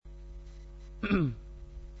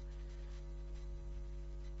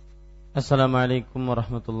Assalamualaikum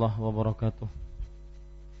warahmatullahi wabarakatuh.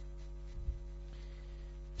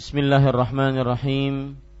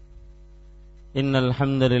 Bismillahirrahmanirrahim. Innal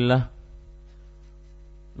hamdalillah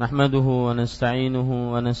nahmaduhu wa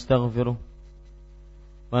nasta'inuhu wa nastaghfiruh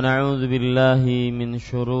wa na'udzu billahi min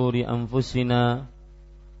shururi anfusina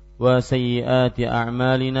wa sayyiati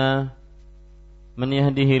a'malina. Man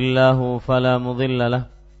yahdihillahu fala mudilla lahu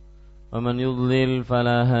wa man yudlil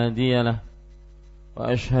fala hadiya lahu.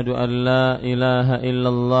 Wa ashhadu an la ilaha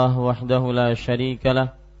illallah wahdahu la syarika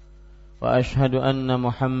lah wa ashhadu anna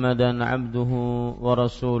Muhammadan abduhu wa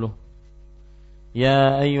rasuluh.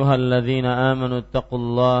 Ya ayyuhalladzina amanu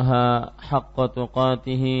taqullaha haqqa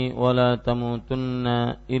tuqatih wa la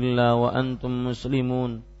tamutunna illa wa antum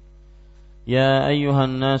muslimun. Ya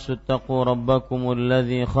ayyuhan nasu taqu rabbakumul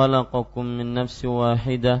ladzi khalaqakum min nafsin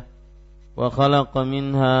wahidah wa khalaqa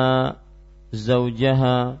minha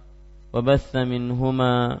zawjaha وبث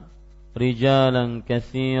منهما رجالا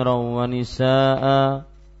كثيرا ونساء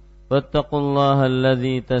واتقوا الله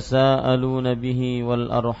الذي تساءلون به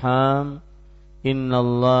والأرحام إن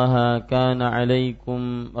الله كان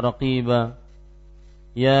عليكم رقيبا.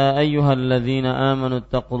 يا أيها الذين آمنوا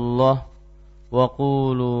اتقوا الله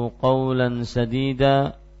وقولوا قولا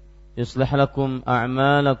سديدا يصلح لكم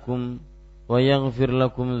أعمالكم ويغفر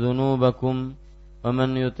لكم ذنوبكم ومن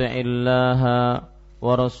يطع الله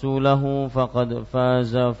ورسوله فقد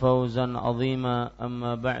فاز فوزا عظيما.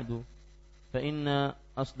 أما بعد فإن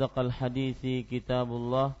أصدق الحديث كتاب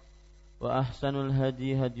الله وأحسن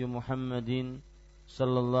الهدي هدي محمد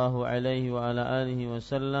صلى الله عليه وعلى آله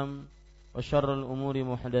وسلم وشر الأمور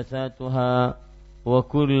محدثاتها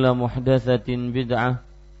وكل محدثة بدعة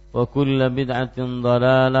وكل بدعة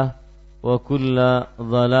ضلالة وكل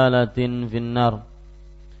ضلالة في النار.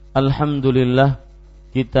 الحمد لله,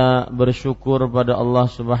 kita bersyukur pada Allah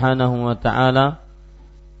Subhanahu wa ta'ala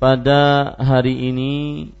pada hari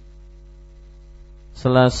ini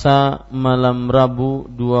Selasa malam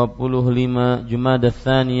Rabu 25 Jumadats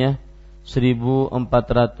Tsaniyah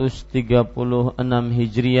 1436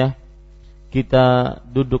 Hijriah. Kita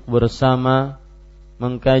duduk bersama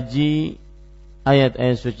mengkaji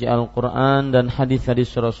ayat-ayat suci Al-Quran dan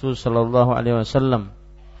hadis-hadis Rasul sallallahu alaihi wasallam,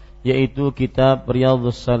 yaitu kitab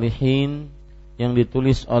Riyadhush Shalihin yang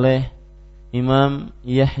ditulis oleh Imam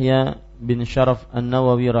Yahya bin Sharaf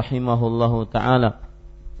An-Nawawi rahimahullahu ta'ala.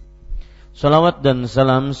 Salawat dan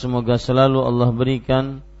salam semoga selalu Allah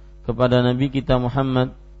berikan kepada Nabi kita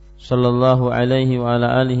Muhammad sallallahu alaihi wa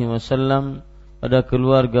ala alihi wasallam, pada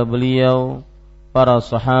keluarga beliau, para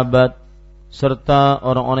sahabat, serta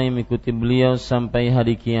orang-orang yang mengikuti beliau sampai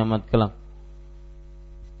hari kiamat kelak.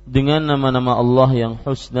 Dengan nama-nama Allah yang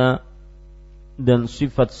husna dan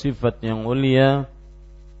sifat-sifat yang mulia,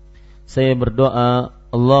 saya berdoa,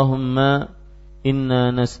 Allahumma inna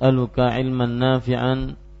nas'aluka ilman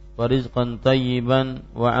nafi'an wa rizqan tayyiban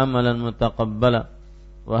wa amalan mutaqabbala.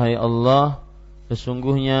 Wahai Allah,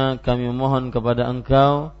 sesungguhnya kami mohon kepada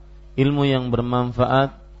Engkau ilmu yang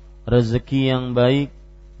bermanfaat, rezeki yang baik,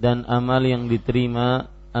 dan amal yang diterima.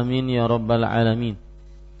 Amin ya rabbal alamin.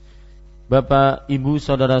 Bapak, Ibu,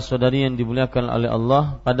 saudara-saudari yang dimuliakan oleh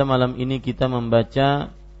Allah, pada malam ini kita membaca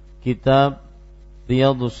kitab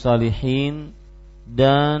Riyadhush Shalihin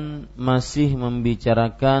dan masih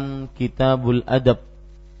membicarakan Kitabul Adab,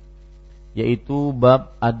 yaitu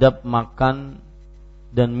bab adab makan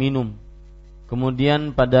dan minum.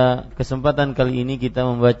 Kemudian pada kesempatan kali ini kita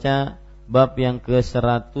membaca bab yang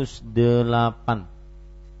ke-108.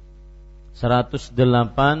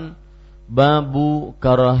 108, Babu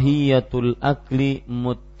karahiyatul akli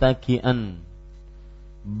muttaki'an.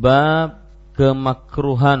 Bab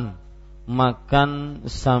kemakruhan makan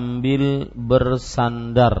sambil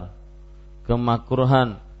bersandar.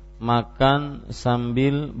 Kemakruhan makan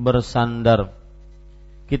sambil bersandar.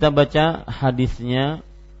 Kita baca hadisnya,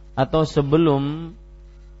 atau sebelum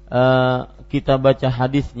kita baca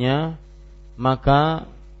hadisnya, maka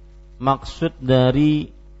maksud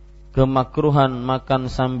dari kemakruhan makan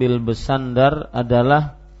sambil bersandar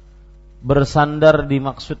adalah, bersandar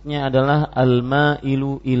dimaksudnya adalah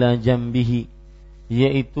al-ma'ilu ila jambihi,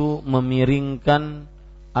 yaitu memiringkan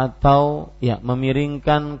atau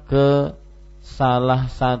memiringkan ke salah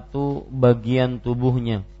satu bagian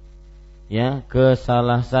tubuhnya, ke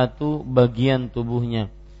salah satu bagian tubuhnya.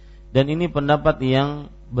 Dan ini pendapat yang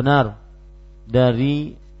benar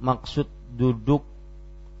dari maksud duduk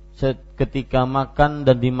ketika makan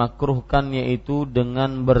dan dimakruhkan, yaitu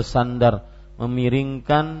dengan bersandar,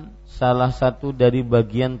 memiringkan salah satu dari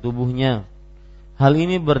bagian tubuhnya. Hal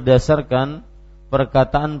ini berdasarkan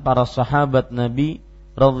perkataan para sahabat Nabi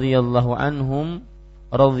radhiyallahu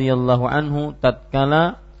anhu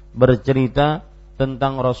tatkala bercerita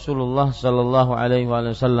tentang Rasulullah sallallahu alaihi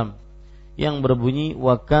wasallam yang berbunyi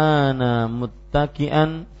wa kana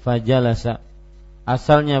muttaki'an fajalasa.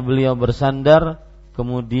 Asalnya beliau bersandar,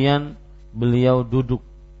 kemudian beliau duduk,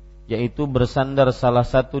 yaitu bersandar salah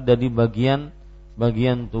satu dari bagian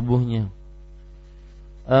tubuhnya.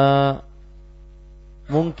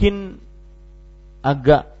 Mungkin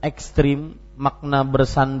agak ekstrim makna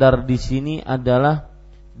bersandar di sini adalah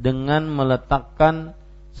dengan meletakkan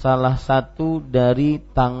salah satu dari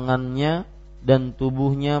tangannya dan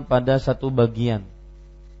tubuhnya pada satu bagian.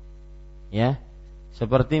 Ya.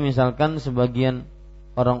 Seperti misalkan sebagian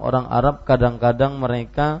orang-orang Arab kadang-kadang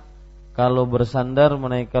mereka kalau bersandar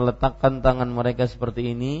mereka letakkan tangan mereka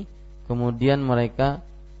seperti ini, kemudian mereka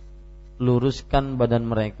luruskan badan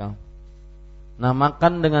mereka. Nah,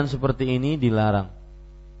 makan dengan seperti ini dilarang,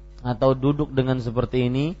 atau duduk dengan seperti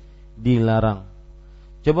ini dilarang.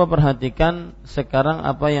 Coba perhatikan sekarang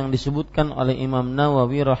apa yang disebutkan oleh Imam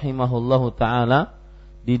Nawawi rahimahullahu ta'ala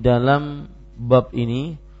di dalam bab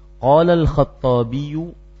ini. Qala al-Khattabi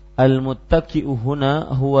al-muttaki'u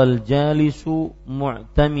huna huwa al-jalisu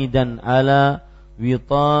mu'tamidan ala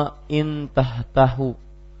wita'in tahtahu.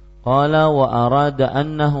 Qala wa arada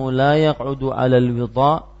annahu la yaq'udu ala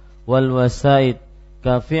al-wita' wal wasaid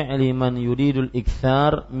ka fi'li man yuridu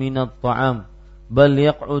al-ikthar min at-ta'am bal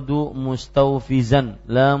yaq'udu mustawfizan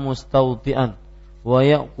la mustawti'an wa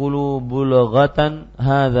ya'kulu bulaghatan.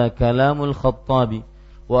 Hadha kalamul Khattabi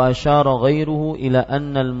wa asyara ghairuhu ila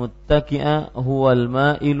anna al-muttaki'a huwa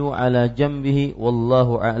al-ma'ilu ala jambihi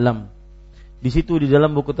wallahu a'lam. Di situ di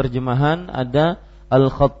dalam buku terjemahan ada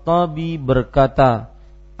Al-Khattabi berkata,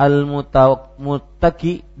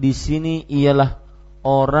 al-muttaki di sini ialah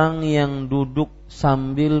orang yang duduk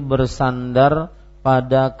sambil bersandar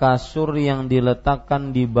pada kasur yang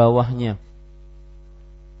diletakkan di bawahnya.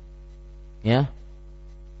 Ya.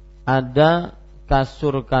 Ada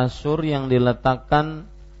kasur-kasur yang diletakkan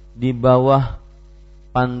di bawah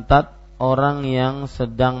pantat orang yang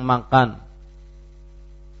sedang makan.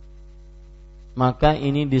 Maka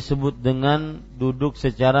ini disebut dengan duduk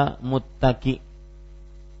secara muttaki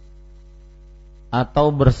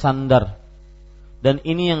atau bersandar. Dan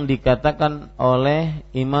ini yang dikatakan oleh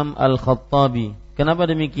Imam Al-Khattabi. Kenapa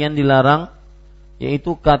demikian dilarang?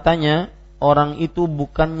 Yaitu katanya orang itu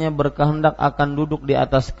bukannya berkehendak akan duduk di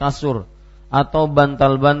atas kasur atau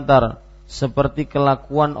bantal-bantal seperti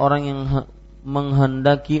kelakuan orang yang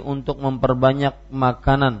menghendaki untuk memperbanyak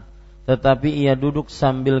makanan, tetapi ia duduk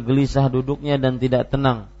sambil gelisah duduknya dan tidak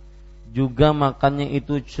tenang. Juga makannya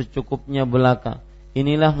itu secukupnya belaka.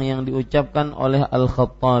 Inilah yang diucapkan oleh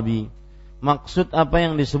Al-Khattabi. Maksud apa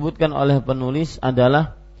yang disebutkan oleh penulis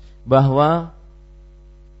adalah bahwa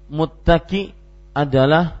muttaki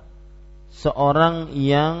adalah seorang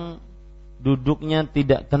yang duduknya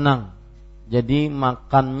tidak tenang. Jadi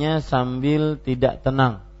makannya sambil tidak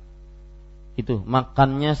tenang. Itu,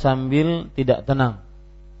 makannya sambil tidak tenang.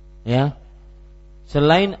 Ya.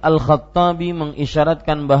 Selain Al-Khattabi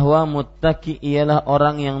mengisyaratkan bahwa muttaki ialah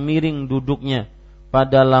orang yang miring duduknya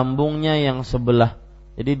pada lambungnya yang sebelah.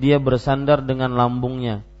 Jadi dia bersandar dengan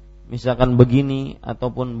lambungnya. Misalkan begini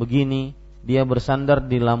ataupun begini, dia bersandar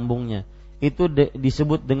di lambungnya. Itu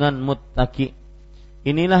disebut dengan muttaki.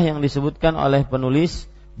 Inilah yang disebutkan oleh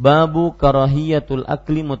penulis babu karahiyatul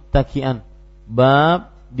akli muttaki'an.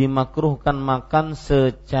 Bab dimakruhkan makan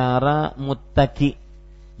secara muttaki.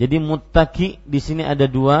 Jadi muttaki di sini ada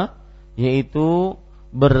dua, yaitu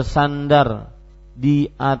bersandar di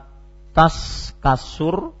atas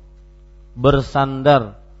kasur,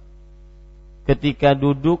 bersandar ketika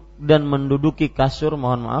duduk dan menduduki kasur,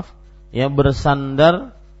 mohon maaf, ya,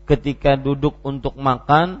 bersandar ketika duduk untuk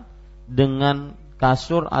makan dengan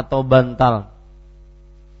kasur atau bantal.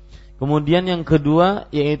 Kemudian yang kedua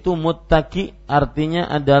yaitu muttaki, artinya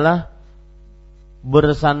adalah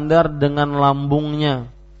bersandar dengan lambungnya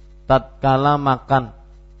tatkala makan.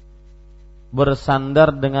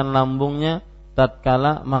 Bersandar dengan lambungnya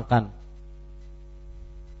tatkala makan.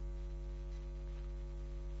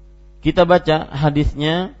 Kita baca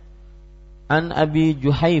hadisnya. An Abi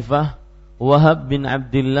Juhaifah Wahab bin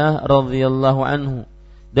Abdullah radhiyallahu anhu.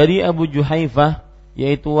 Dari Abu Juhaifah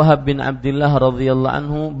yaitu Wahab bin Abdullah radhiyallahu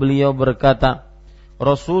anhu, beliau berkata,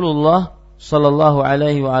 Rasulullah sallallahu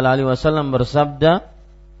alaihi wa alihi wasallam bersabda,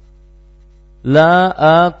 la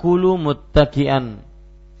akulu muttaki'an.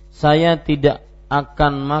 Saya tidak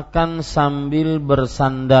akan makan sambil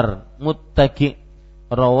bersandar. Muttaki'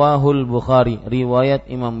 rawahul Bukhari, riwayat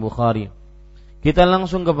Imam Bukhari. Kita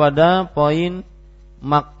langsung kepada poin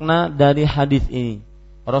makna dari hadis ini.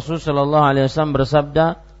 Rasul sallallahu alaihi wasallam bersabda,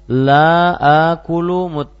 "La akulu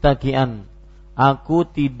muttaki'an." Aku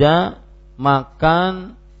tidak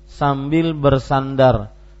makan sambil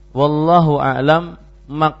bersandar. Wallahu a'lam,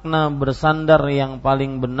 makna bersandar yang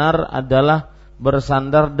paling benar adalah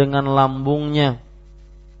bersandar dengan lambungnya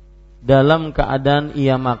dalam keadaan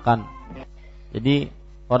ia makan. Jadi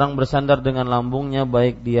orang bersandar dengan lambungnya,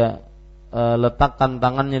 baik dia letakkan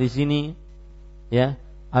tangannya di sini, ya,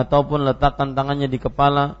 ataupun letakkan tangannya di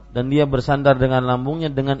kepala dan dia bersandar dengan lambungnya,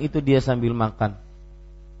 dengan itu dia sambil makan.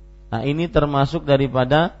 Nah, ini termasuk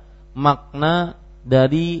daripada makna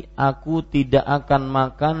dari aku tidak akan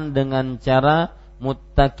makan dengan cara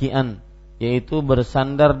muttaki'an, yaitu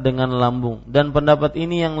bersandar dengan lambung. Dan pendapat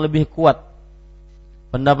ini yang lebih kuat.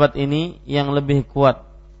 Pendapat ini yang lebih kuat,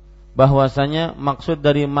 bahwasanya maksud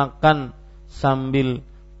dari makan sambil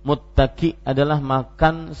muttaki adalah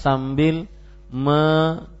makan sambil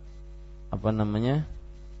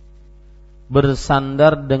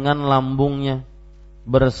bersandar dengan lambungnya,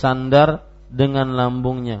 bersandar dengan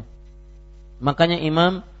lambungnya. Makanya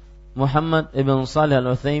Imam Muhammad ibn Shalih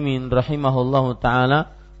al-Utsaimin rahimahullahu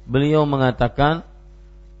taala, beliau mengatakan,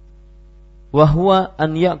 wa huwa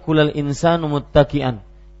an ya'kulal insanu muttaki'an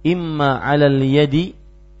imma 'alal yadi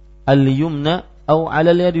al-yumna aw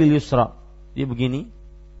 'alal yadi al-yusra. Dia begini,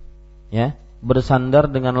 ya,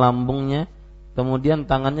 bersandar dengan lambungnya, kemudian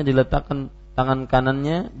tangannya diletakkan, tangan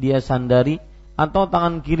kanannya dia sandari atau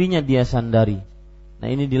tangan kirinya dia sandari. Nah,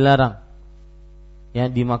 ini dilarang,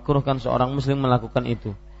 ya, dimakruhkan seorang muslim melakukan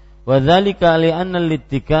itu. Wa dzalika li'anna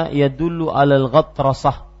al-ittika yadullu 'alal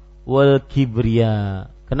ghatrasah wal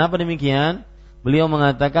kibriya. Kenapa demikian? Beliau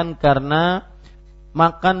mengatakan karena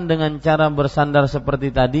makan dengan cara bersandar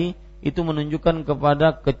seperti tadi itu menunjukkan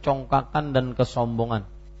kepada kecongkakan dan kesombongan.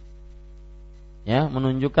 Ya,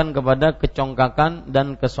 menunjukkan kepada kecongkakan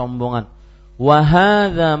dan kesombongan. Wa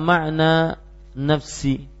hadza ma'na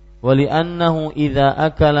nafsi wa li'annahu idza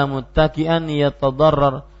akala muttaki'an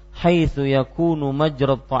yatadarrar haitsu yakunu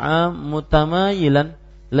majra at-ta'am mutamayilan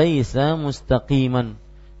laisa mustaqiman.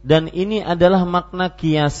 Dan ini adalah makna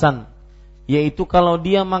kiasan, yaitu kalau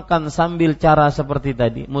dia makan sambil cara seperti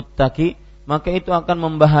tadi, muttaki, maka itu akan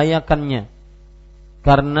membahayakannya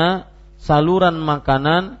karena saluran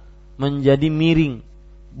makanan menjadi miring,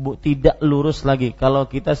 tidak lurus lagi kalau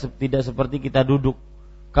kita tidak seperti kita duduk.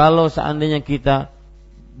 Kalau seandainya kita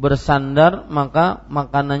bersandar, maka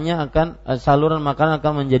makanannya saluran makanan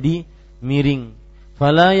akan menjadi miring.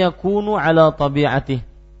 Fala yakunu ala tabi'atih,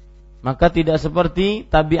 maka tidak seperti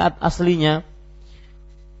tabiat aslinya.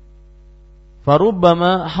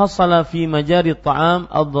 Farubbama hasala fi majari ta'am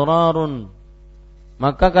adrarun,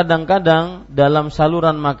 maka kadang-kadang dalam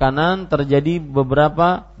saluran makanan terjadi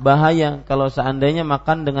beberapa bahaya kalau seandainya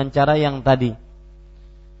makan dengan cara yang tadi.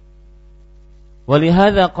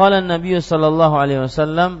 Walihada qala an-nabiy sallallahu alaihi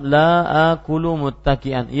wasallam la akulu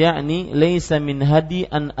muttaki'an, yakni laisa min hadi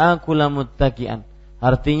an akula muttaki'an.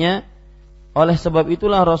 Artinya, oleh sebab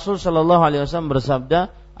itulah Rasul sallallahu alaihi wasallam bersabda,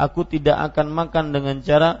 aku tidak akan makan dengan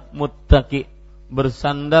cara muttaki,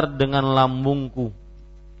 bersandar dengan lambungku.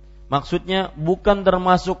 Maksudnya bukan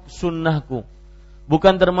termasuk sunnahku,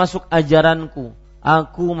 bukan termasuk ajaranku.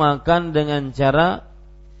 Aku makan dengan cara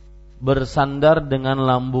bersandar dengan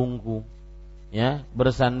lambungku, ya,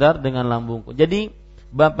 bersandar dengan lambungku. Jadi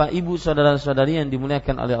Bapak Ibu saudara-saudari yang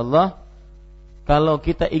dimuliakan oleh Allah, kalau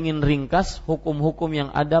kita ingin ringkas hukum-hukum yang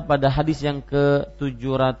ada pada hadis yang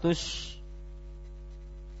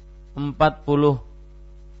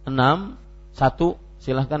ke-746, satu,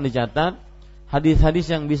 silahkan dicatat hadis-hadis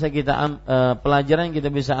yang bisa kita pelajaran yang kita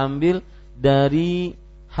bisa ambil dari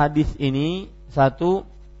hadis ini. Satu,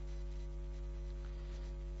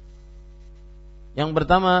 yang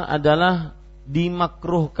pertama adalah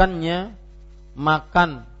dimakruhkannya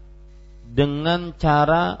makan dengan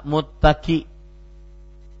cara muttaki.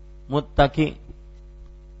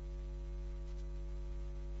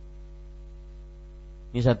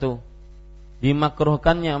 Ini satu,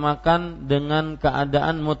 dimakruhkannya makan dengan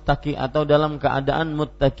keadaan muttaki atau dalam keadaan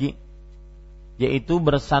muttaki, yaitu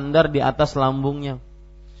bersandar di atas lambungnya.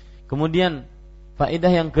 Kemudian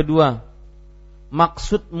faedah yang kedua,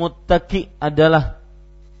 maksud muttaki adalah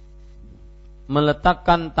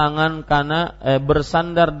meletakkan tangan kanan,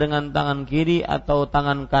 bersandar dengan tangan kiri atau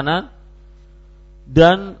tangan kanan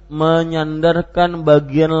dan menyandarkan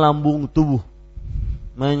bagian lambung tubuh.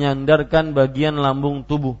 Menyandarkan bagian lambung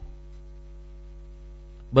tubuh.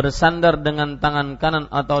 Bersandar dengan tangan kanan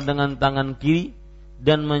atau dengan tangan kiri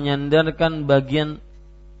dan menyandarkan bagian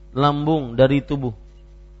lambung dari tubuh.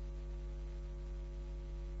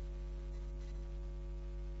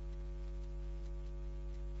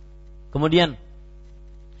 Kemudian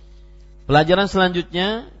Pelajaran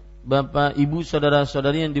selanjutnya, Bapak, Ibu,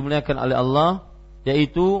 saudara-saudari yang dimuliakan oleh Allah,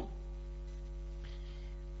 yaitu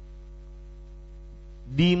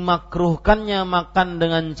dimakruhkannya makan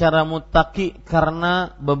dengan cara muttaqi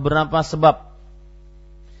karena beberapa sebab.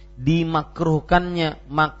 Dimakruhkannya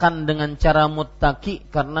makan dengan cara muttaqi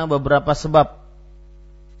karena beberapa sebab.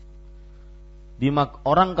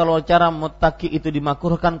 Orang kalau cara muttaqi itu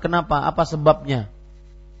dimakruhkan, kenapa? Apa sebabnya?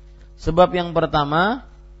 Sebab yang pertama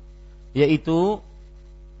yaitu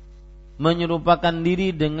menyerupakan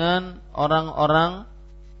diri dengan orang-orang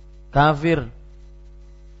kafir.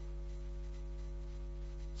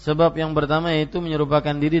 Sebab yang pertama yaitu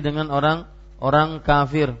menyerupakan diri dengan orang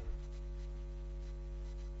kafir.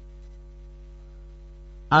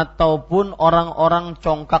 Ataupun orang-orang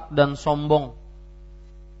congkak dan sombong.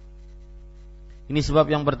 Ini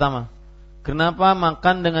sebab yang pertama. Kenapa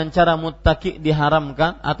makan dengan cara muttaqi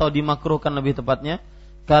diharamkan atau dimakruhkan lebih tepatnya?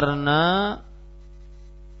 Karena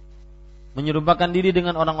menyerupakan diri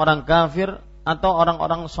dengan orang-orang kafir atau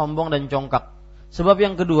orang-orang sombong dan congkak. Sebab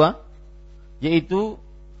yang kedua yaitu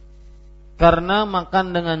karena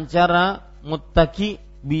makan dengan cara muttaqi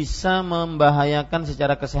bisa membahayakan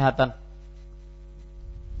secara kesehatan.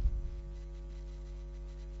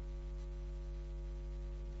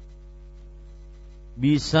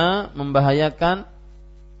 Bisa membahayakan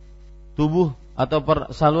tubuh atau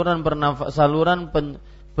saluran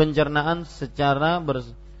pencernaan secara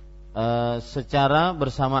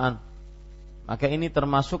bersamaan. Maka ini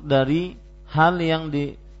termasuk dari hal yang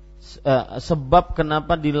sebab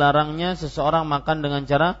kenapa dilarangnya seseorang makan dengan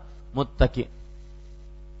cara muttaqi.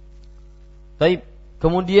 Baik,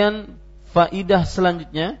 kemudian faidah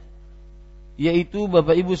selanjutnya yaitu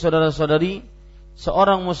Bapak Ibu saudara-saudari,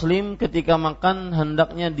 seorang muslim ketika makan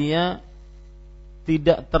hendaknya dia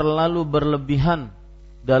tidak terlalu berlebihan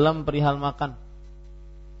dalam perihal makan.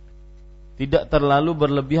 Tidak terlalu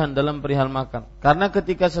berlebihan dalam perihal makan. Karena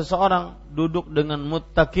ketika seseorang duduk dengan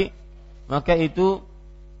muttaqi, maka itu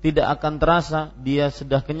tidak akan terasa dia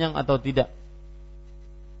sudah kenyang atau tidak.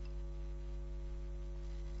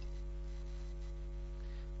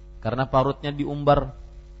 Karena perutnya diumbar.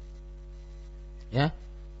 Ya,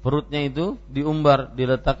 perutnya itu diumbar,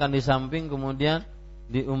 diletakkan di samping kemudian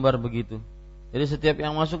diumbar begitu. Jadi setiap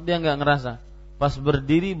yang masuk dia enggak ngerasa. Pas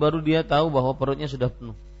berdiri baru dia tahu bahwa perutnya sudah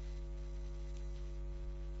penuh.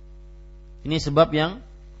 Ini sebab yang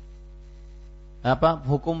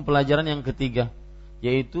hukum pelajaran yang ketiga,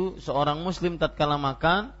 yaitu seorang muslim tatkala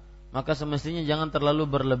makan maka semestinya jangan terlalu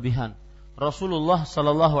berlebihan. Rasulullah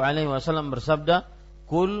sallallahu alaihi wasallam bersabda,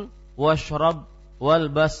 "Kul washrab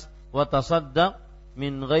walbas wa tasaddaq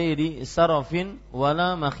min ghairi sarafin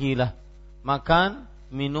wala makhilah." Makan,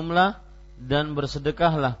 minumlah dan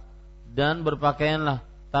bersedekahlah dan berpakaianlah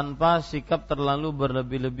tanpa sikap terlalu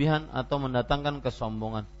berlebih-lebihan atau mendatangkan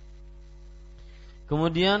kesombongan.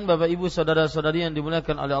 Kemudian Bapak Ibu saudara-saudari yang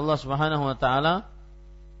dimuliakan oleh Allah Subhanahu wa taala,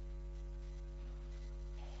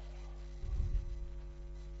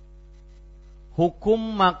 hukum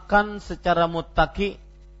makan secara muttaqi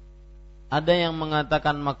ada yang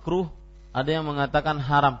mengatakan makruh, ada yang mengatakan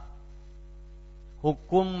haram.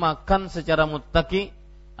 Hukum makan secara muttaqi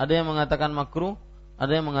ada yang mengatakan makruh,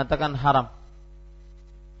 ada yang mengatakan haram.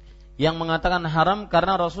 Yang mengatakan haram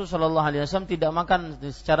karena Rasul sallallahu alaihi wasallam tidak makan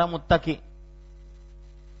secara muttaqi.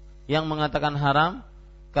 Yang mengatakan haram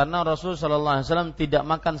karena Rasul sallallahu alaihi wasallam tidak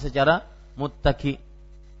makan secara muttaqi.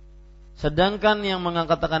 Sedangkan yang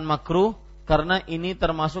mengatakan makruh karena ini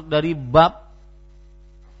termasuk dari bab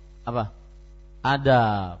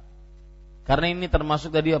adab. Karena ini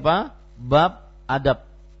termasuk dari bab adab.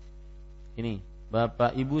 Ini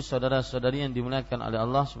Bapak, Ibu, saudara-saudari yang dimuliakan oleh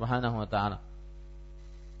Allah Subhanahu wa taala.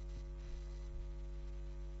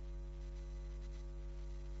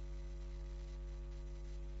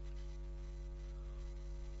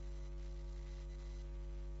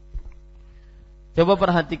 Coba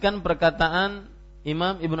perhatikan perkataan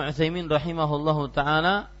Imam Ibnu Utsaimin rahimahullahu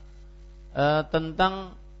taala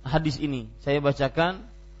tentang hadis ini. Saya bacakan,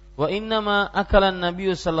 wa innama akala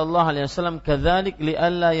an-nabiy sallallahu alaihi wasallam kadzalik li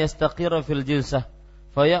alla yastaqira fil jilsah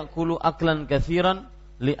fayakulu aklan katsiran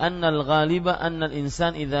li'anna al-ghaliba anna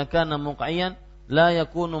al-insan idza kana muq'iyan la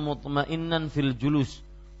yakunu mutma'innan fil julus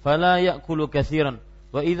fala yakulu katsiran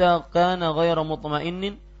wa idza kana ghayra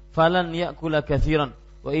mutma'innin falan yakula katsiran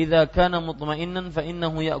wa idza kana mutma'innan fa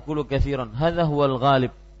innahu ya'kulu katsiran. Hadza huwal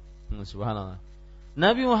ghalib. Subhanallah.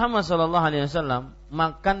 Nabi Muhammad sallallahu alaihi wasallam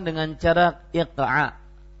makan dengan cara iqa'.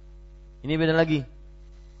 Ini beda lagi.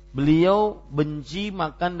 Beliau benci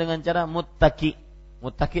makan dengan cara muttaqi.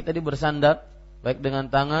 Muttaqi tadi bersandar baik dengan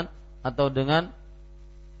tangan atau dengan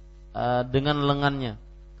lengannya.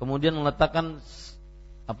 kemudian meletakkan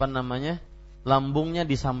lambungnya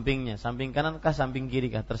di sampingnya, samping kanan kah, samping kiri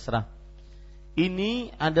kah, terserah.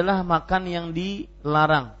 Ini adalah makan yang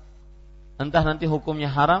dilarang. Entah nanti hukumnya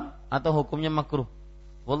haram atau hukumnya makruh.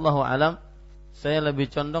 Wallahu alam, saya lebih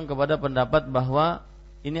condong kepada pendapat bahwa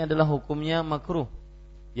ini adalah hukumnya makruh,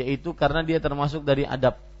 yaitu karena dia termasuk dari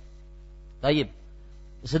adab. Taib.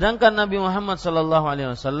 Sedangkan Nabi Muhammad sallallahu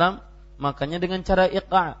alaihi wasallam makannya dengan cara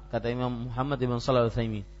iqa', kata Imam Muhammad ibn Shalih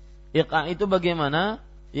Al-Utsaimin. Iqa' itu bagaimana?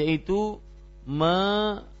 Yaitu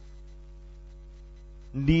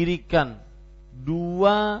mendirikan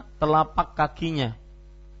dua telapak kakinya,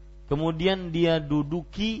 kemudian dia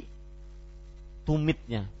duduki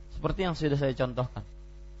tumitnya, seperti yang sudah saya contohkan.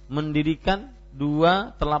 Mendirikan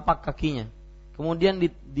dua telapak kakinya, kemudian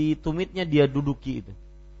di tumitnya dia duduki itu.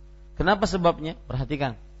 Kenapa sebabnya?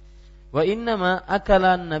 Perhatikan. Wa innama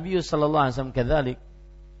akala Nabi sallallahu alaihi wasallam kadzalik.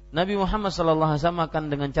 Nabi Muhammad sallallahu alaihi wasallam makan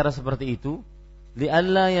dengan cara seperti itu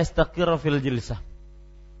li'alla yastaqirra fil jilsah,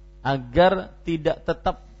 agar tidak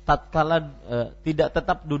tetap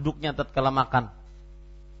duduknya tatkala makan.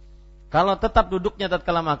 Kalau tetap duduknya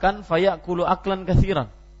tatkala makan, fayakulu aklan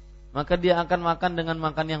katsiran, maka dia akan makan dengan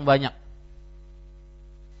makan yang banyak.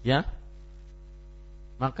 Ya.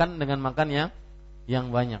 Makan dengan makan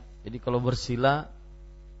yang banyak. Jadi kalau bersila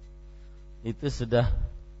itu sudah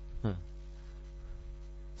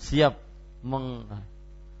siap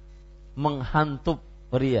menghantup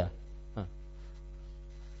pria.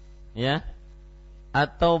 Ya.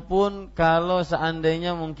 Ataupun kalau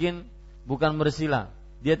seandainya mungkin bukan bersila,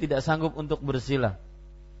 dia tidak sanggup untuk bersila.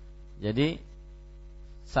 Jadi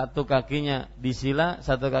satu kakinya disila,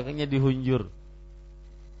 satu kakinya dihunjur,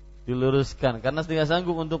 diluruskan, karena tidak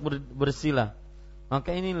sanggup untuk bersila.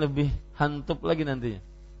 Maka ini lebih hantup lagi nantinya.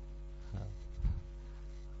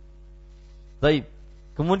 Baik.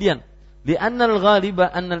 Kemudian, li'annal ghaliba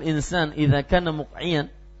annal insan idza kana muq'iyan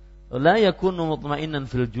la yakunu mutma'innan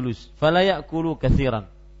fil julus, fala ya'kulu katsiran.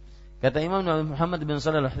 Kata Imam Muhammad bin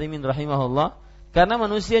Shalih Al-Utsaimin rahimahullah, karena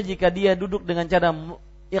manusia jika dia duduk dengan cara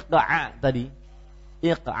iqa' tadi,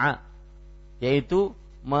 iqa', yaitu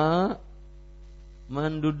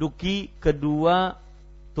menduduki kedua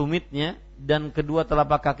tumitnya dan kedua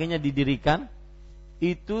telapak kakinya didirikan,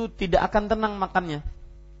 itu tidak akan tenang makannya.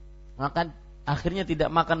 Maka akhirnya tidak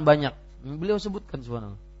makan banyak. Beliau sebutkan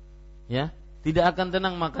subhanallah. Ya, tidak akan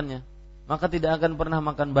tenang makannya. Maka tidak akan pernah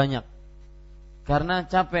makan banyak. Karena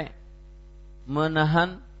capek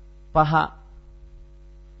menahan paha.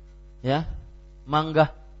 Ya, manggah.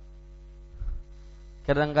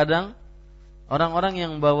 Kadang-kadang orang-orang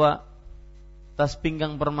yang bawa tas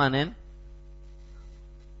pinggang permanen,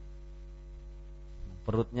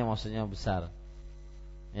 perutnya maksudnya besar,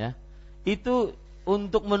 ya, itu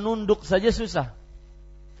untuk menunduk saja susah,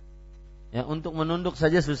 ya, untuk menunduk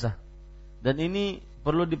saja susah, dan ini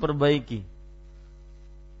perlu diperbaiki.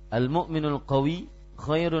 Al-mu'minul qawi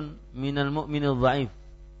khairun minal mu'minil dha'if,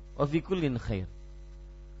 wa fi kullin khair.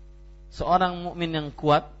 Seorang mukmin yang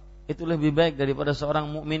kuat itu lebih baik daripada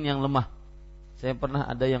seorang mukmin yang lemah. Saya pernah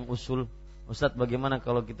ada yang usul, Ustaz, bagaimana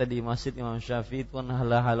kalau kita di Masjid Imam Syafi'i itu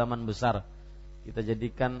halaman besar, kita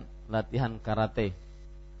jadikan latihan karate.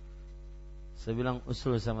 Saya bilang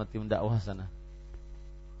usul sama tim dakwah sana.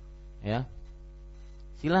 Ya.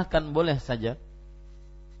 Silahkan, boleh saja.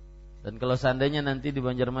 Dan kalau seandainya nanti di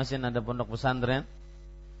Banjarmasin ada pondok pesantren,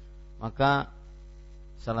 maka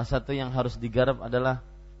salah satu yang harus digarap adalah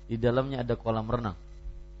di dalamnya ada kolam renang.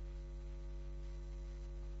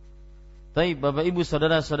 Baik, Bapak Ibu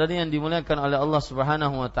saudara-saudari yang dimuliakan oleh Allah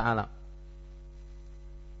Subhanahu wa taala.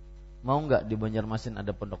 Mau enggak di Banjarmasin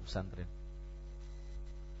ada pondok pesantren?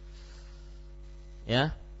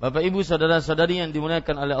 Ya, Bapak Ibu saudara-saudari yang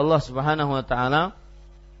dimuliakan oleh Allah Subhanahu wa taala.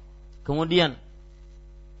 Kemudian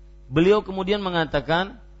beliau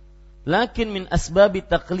mengatakan, lakin min asbabi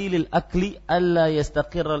taqlilil akli alla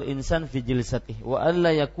yastaqirral insan fi jilsatihi wa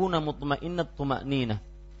alla yakuna mutma'innat tuma'ninah.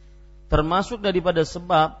 Termasuk daripada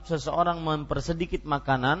sebab seseorang mempersedikit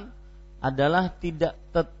makanan adalah tidak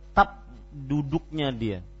tetap duduknya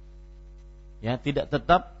dia. Ya, tidak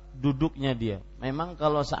tetap duduknya dia. Memang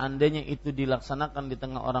kalau seandainya itu dilaksanakan di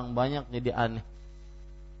tengah orang banyak jadi aneh.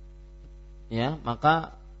 Ya,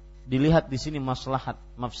 maka dilihat di sini maslahat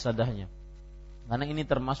mafsadahnya. Karena ini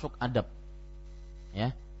termasuk adab.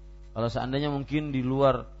 Ya. Kalau seandainya mungkin di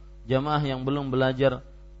luar jamaah yang belum belajar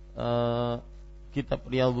kitab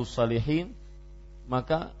Riyadhush Shalihin,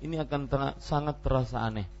 maka ini akan sangat terasa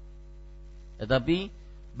aneh. Tetapi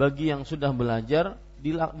bagi yang sudah belajar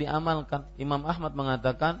diamalkan. Imam Ahmad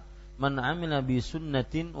mengatakan, man amila bi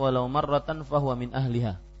sunnatin walau marratan fahuwa min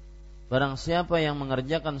ahliha. Barang siapa yang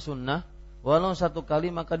mengerjakan sunnah walau satu kali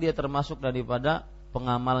maka dia termasuk daripada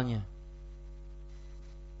pengamalnya.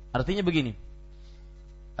 Artinya begini,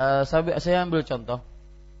 saya ambil contoh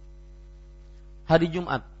hari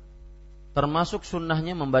Jumat, termasuk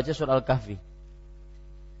sunnahnya membaca surah Al-Kahfi.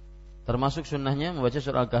 Termasuk sunnahnya membaca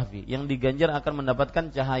surah Al-Kahfi yang diganjar akan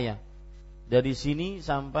mendapatkan cahaya dari sini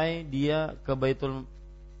sampai dia ke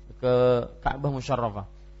Ka'bah Musyarrafah.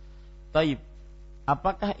 Taib,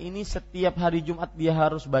 apakah ini setiap hari Jumat dia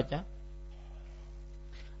harus baca?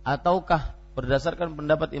 Ataukah berdasarkan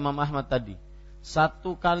pendapat Imam Ahmad tadi,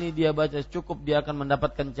 satu kali dia baca cukup dia akan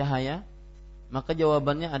mendapatkan cahaya? Maka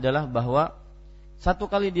jawabannya adalah bahwa satu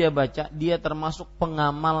kali dia baca, dia termasuk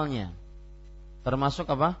pengamalnya. Termasuk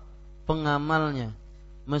apa? Pengamalnya.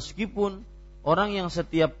 Meskipun orang yang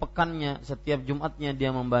setiap pekannya, setiap Jumatnya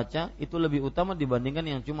dia membaca, itu lebih utama dibandingkan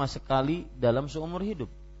yang cuma sekali dalam seumur hidup.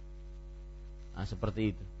 Nah,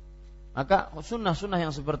 seperti itu. Maka sunnah-sunnah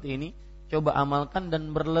yang seperti ini coba amalkan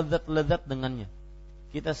dan berlezat-lezat dengannya.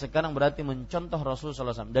 Kita sekarang berarti mencontoh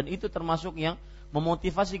Rasulullah SAW, dan itu termasuk yang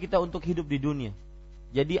memotivasi kita untuk hidup di dunia.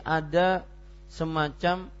 Jadi ada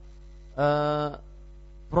semacam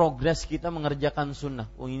progres kita mengerjakan sunnah.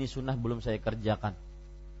 Oh, ini sunnah belum saya kerjakan.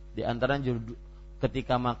 Di antara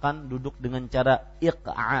ketika makan duduk dengan cara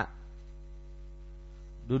iqa'.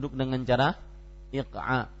 Duduk dengan cara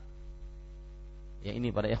iqa'. Ya,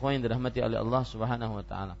 ini para ikhwan yang dirahmati oleh Allah Subhanahu wa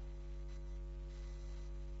taala.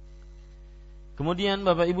 Kemudian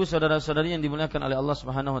Bapak Ibu saudara-saudari yang dimuliakan oleh Allah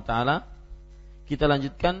Subhanahu wa taala, kita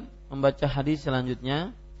lanjutkan membaca hadis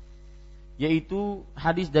selanjutnya, yaitu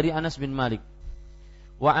hadis dari Anas bin Malik.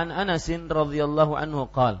 Wa an Anasin radhiyallahu anhu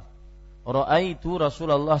qala ra'aitu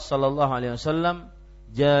Rasulullah sallallahu alaihi wasallam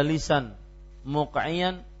jalisan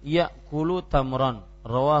muq'iyan ya'kulu tamran,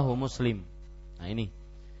 rawahu Muslim. Nah, ini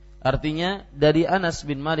artinya dari Anas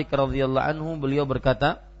bin Malik radhiyallahu anhu, beliau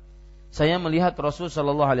berkata, saya melihat Rasul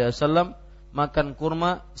sallallahu alaihi wasallam makan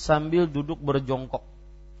kurma sambil duduk berjongkok.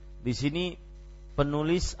 Di sini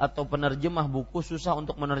penulis atau penerjemah buku susah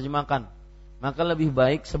untuk menerjemahkan. Maka lebih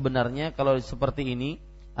baik sebenarnya kalau seperti ini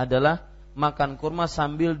adalah makan kurma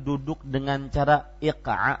sambil duduk dengan cara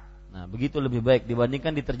iqa'. Nah, begitu lebih baik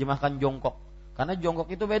dibandingkan diterjemahkan jongkok. Karena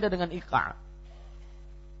jongkok itu beda dengan iqa'.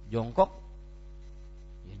 Jongkok,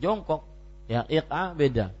 ya jongkok, ya iqa'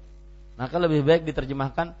 beda. Maka lebih baik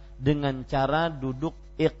diterjemahkan dengan cara duduk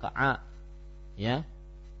iqa'. Ya.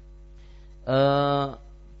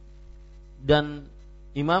 Dan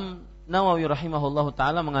Imam Nawawi rahimahullahu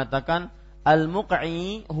taala mengatakan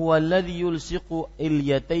al-muq'i huwa alladhi yulsiqu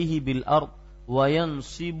ilyatayhi bil ard wa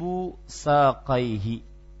yansibu saqaihi.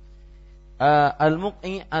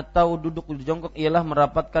 Al-muq'i atau duduk di jongkok ialah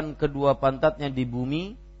merapatkan kedua pantatnya di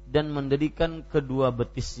bumi dan mendirikan kedua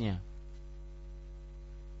betisnya.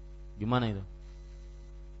 Gimana itu?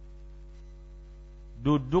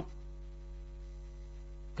 Duduk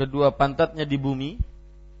kedua pantatnya di bumi,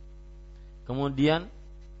 kemudian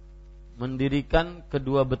mendirikan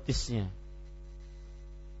kedua betisnya.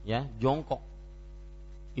 Ya, jongkok.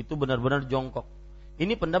 Itu benar-benar jongkok.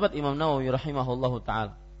 Ini pendapat Imam Nawawi rahimahullahu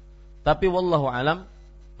taala. Tapi wallahu alam,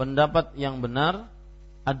 pendapat yang benar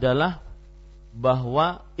adalah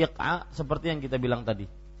bahwa iqa' seperti yang kita bilang tadi.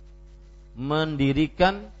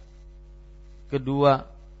 Mendirikan kedua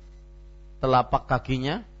telapak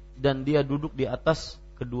kakinya dan dia duduk di atas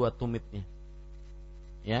kedua tumitnya.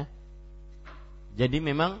 Ya. Jadi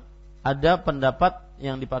memang ada pendapat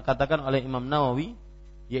yang dikatakan oleh Imam Nawawi,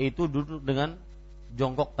 yaitu duduk dengan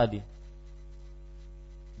jongkok tadi.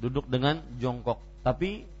 Duduk dengan jongkok.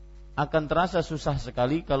 Tapi akan terasa susah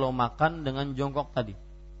sekali kalau makan dengan jongkok tadi.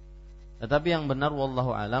 Tetapi yang benar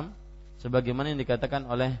wallahu alam, sebagaimana yang dikatakan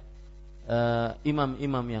oleh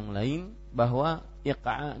imam-imam yang lain, bahwa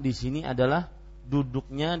iqa' di sini adalah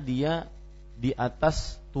duduknya dia di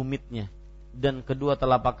atas tumitnya dan kedua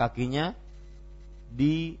telapak kakinya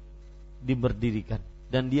diberdirikan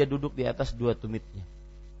dan dia duduk di atas dua tumitnya.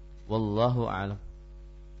 Wallahu a'lam.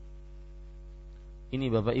 Ini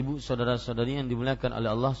Bapak Ibu saudara-saudari yang dimuliakan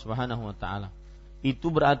oleh Allah Subhanahu wa taala. Itu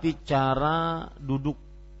berarti cara duduk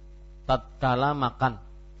tatkala makan.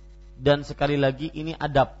 Dan sekali lagi ini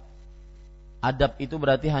adab. Adab itu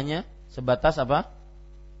berarti hanya sebatas apa?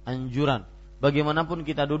 Anjuran. Bagaimanapun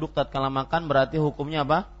kita duduk tatkala makan berarti hukumnya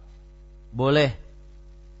apa? Boleh.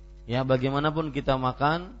 Ya, bagaimanapun kita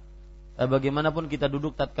makan, bagaimanapun kita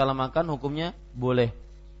duduk tatkala makan hukumnya boleh.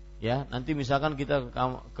 Ya, nanti misalkan kita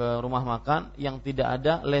ke rumah makan yang tidak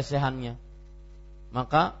ada lesehannya,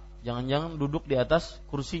 maka jangan-jangan duduk di atas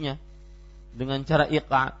kursinya dengan cara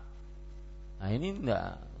iqa'. Nah, ini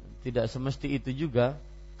tidak semesti itu juga,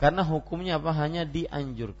 karena hukumnya apa? Hanya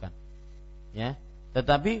dianjurkan. Ya,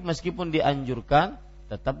 Tetapi meskipun dianjurkan,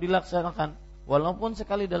 tetap dilaksanakan walaupun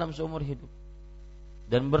sekali dalam seumur hidup.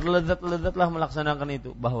 Dan berlezat-lezatlah melaksanakan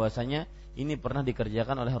itu, bahwasanya ini pernah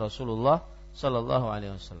dikerjakan oleh Rasulullah sallallahu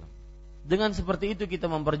alaihi wasallam. Dengan seperti itu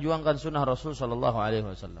kita memperjuangkan sunnah Rasul sallallahu alaihi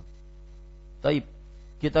wasallam. Taib.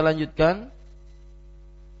 Kita lanjutkan,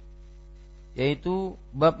 yaitu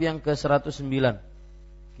bab yang ke-109.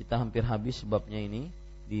 Kita hampir habis babnya ini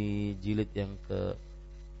di jilid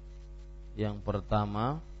yang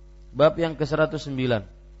pertama, bab yang ke-109.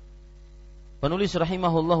 Penulis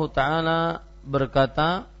rahimahullahu taala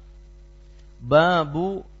berkata,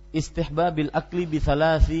 babu istihbabil akli bi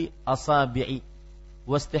thalathi asabi'i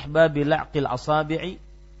wa istihbabil la'qil asabi'i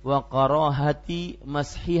wa karahati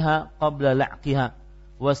mashiha qabla la'qiha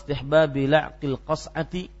wa istihbabil la'qil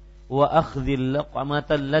qas'ati wa akhdhil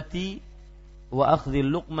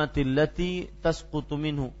luqmati allati tasqutu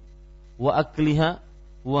minhu wa akliha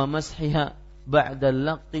wa mashiha ba'da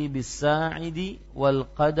al-laqi bis-sa'idi wal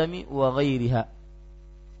qadami wa ghairiha.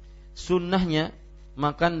 Sunnahnya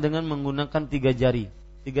makan dengan menggunakan 3 jari.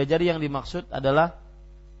 3 jari yang dimaksud adalah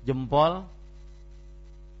jempol,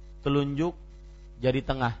 telunjuk, jari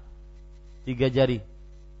tengah. 3 jari.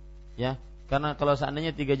 Ya, karena kalau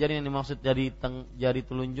seandainya 3 jari yang dimaksud jari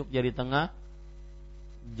telunjuk, jari tengah,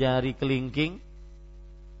 jari kelingking,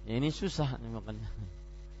 ya ini susah nih makannya.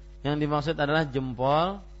 Yang dimaksud adalah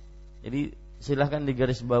jempol. Jadi silahkan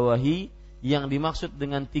digarisbawahi, yang dimaksud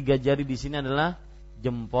dengan 3 jari di sini adalah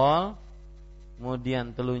jempol,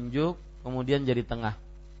 kemudian telunjuk, kemudian jari tengah.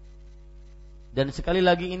 Dan sekali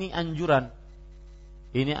lagi ini anjuran.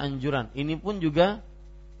 Ini anjuran. Ini pun juga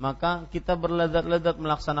maka kita berlezat-lezat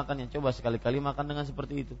melaksanakannya. Coba sekali-kali makan dengan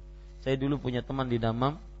seperti itu. Saya dulu punya teman di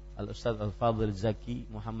Damam, Al-Ustaz Al-Fadhil Zaki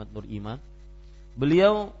Muhammad Nur Iman.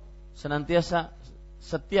 Beliau senantiasa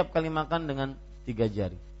setiap kali makan dengan 3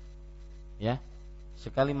 jari. Ya.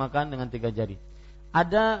 Sekali makan dengan 3 jari.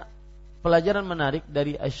 Ada pelajaran menarik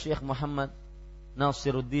dari Syekh Muhammad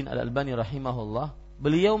Nasiruddin Al-Albani rahimahullah.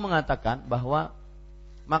 Beliau mengatakan bahwa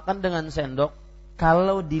makan dengan sendok,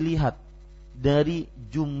 kalau dilihat dari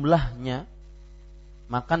jumlahnya,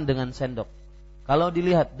 makan dengan sendok, kalau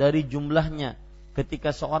dilihat dari jumlahnya ketika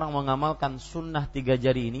seorang mengamalkan sunnah 3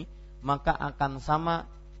 jari ini, maka akan sama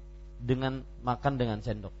dengan makan dengan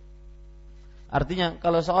sendok. Artinya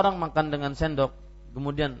kalau seorang makan dengan sendok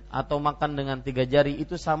kemudian atau makan dengan 3 jari,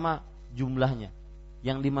 itu sama jumlahnya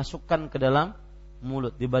yang dimasukkan ke dalam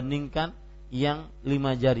mulut dibandingkan yang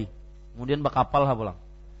 5 jari. Kemudian bakapal pulang.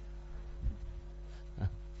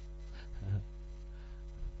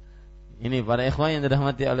 Ini para ikhwan yang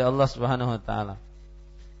dirahmati oleh Allah Subhanahu wa taala.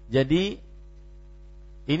 Jadi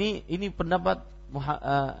ini pendapat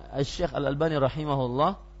Syekh Al-Albani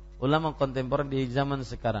rahimahullah, ulama kontemporer di zaman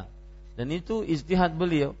sekarang. Dan itu ijtihad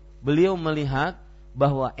beliau. Beliau melihat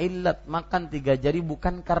bahwa illat makan 3 jari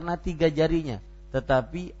bukan karena 3 jarinya,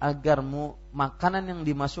 tetapi agar makanan yang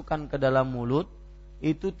dimasukkan ke dalam mulut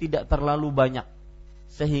itu tidak terlalu banyak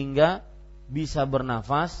sehingga bisa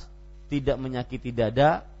bernafas, tidak menyakiti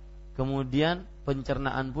dada, kemudian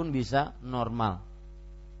pencernaan pun bisa normal.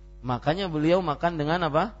 Makanya beliau makan dengan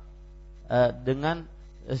apa? Dengan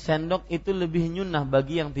sendok itu lebih nyunnah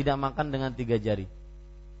bagi yang tidak makan dengan 3 jari.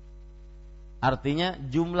 Artinya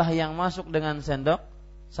jumlah yang masuk dengan sendok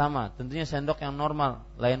sama, tentunya sendok yang normal,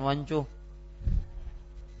 lain wancuh.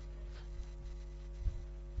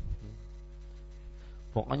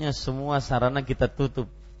 Pokoknya semua sarana kita tutup,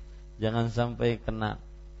 jangan sampai kena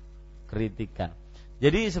kritikan.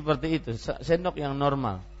 Jadi seperti itu, sendok yang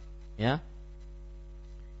normal, ya.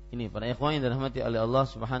 Ini para ikhwan yang dirahmati oleh Allah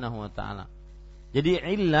Subhanahu wa taala. Jadi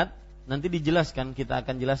illat nanti dijelaskan, kita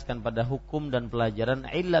akan jelaskan pada hukum dan pelajaran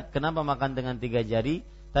illat kenapa makan dengan 3 jari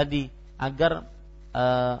tadi, agar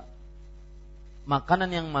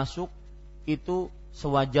makanan yang masuk itu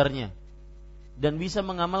sewajarnya dan bisa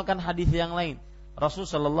mengamalkan hadis yang lain. Rasul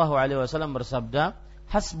sallallahu alaihi wasallam bersabda,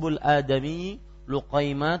 hasbul adami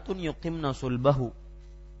luqaimatun yuqimna sulbahu.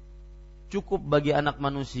 Cukup bagi anak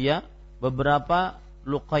manusia beberapa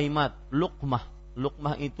luqaimat, luqmah.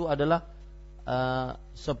 Luqmah itu adalah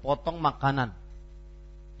sepotong makanan,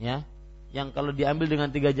 ya, yang kalau diambil dengan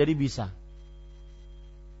 3 jari bisa.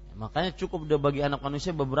 Makanya cukup bagi anak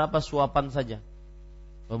manusia beberapa suapan saja,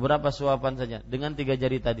 dengan 3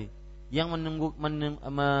 jari tadi, yang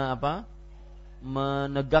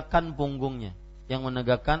menegakkan punggungnya,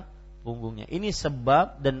 Ini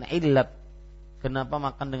sebab dan illat kenapa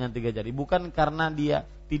makan dengan 3 jari, bukan karena dia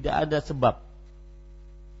tidak ada sebab,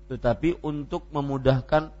 tetapi untuk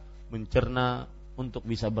memudahkan mencerna, untuk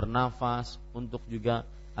bisa bernafas, untuk juga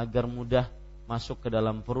agar mudah masuk ke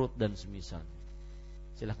dalam perut dan semisal.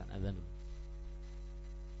 Silakan azan dulu.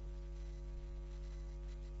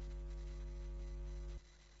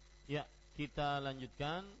 Ya, kita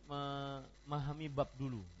lanjutkan memahami bab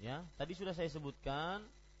dulu ya. Tadi sudah saya sebutkan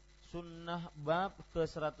sunnah bab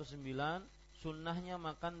ke-109, sunnahnya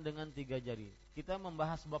makan dengan 3 jari. Kita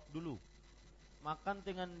membahas bab dulu. Makan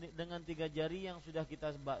dengan 3 jari yang sudah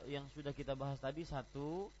kita bahas tadi 1,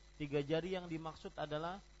 3 jari yang dimaksud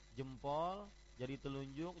adalah jempol, jari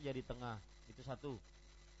telunjuk, jari tengah. Itu 1.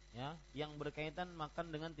 Ya, yang berkaitan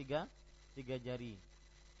makan dengan 3 jari.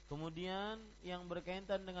 Kemudian yang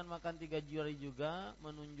berkaitan dengan makan 3 jari juga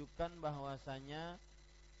menunjukkan bahwasanya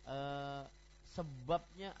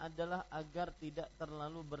sebabnya adalah agar tidak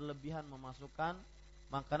terlalu berlebihan memasukkan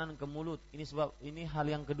makanan ke mulut. Ini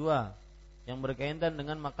hal yang kedua yang berkaitan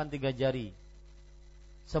dengan makan 3 jari.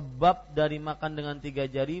 Sebab dari makan dengan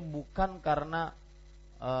 3 jari bukan karena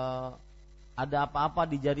ada apa-apa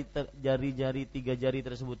di jari-jari 3 jari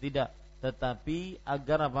tersebut, tidak, tetapi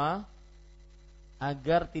agar apa?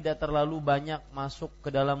 Agar tidak terlalu banyak masuk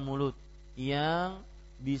ke dalam mulut yang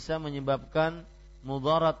bisa menyebabkan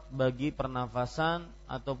mudarat bagi pernafasan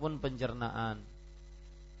ataupun pencernaan.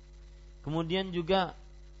 Kemudian juga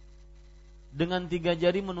dengan 3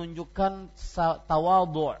 jari menunjukkan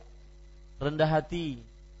tawadhu', rendah hati.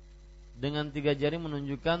 Dengan 3 jari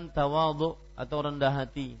menunjukkan tawadhu' atau rendah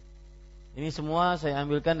hati. Ini semua saya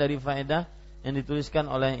ambilkan dari faedah yang dituliskan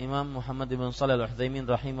oleh Imam Muhammad bin Shalih Al-Utsaimin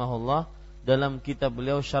rahimahullah dalam kitab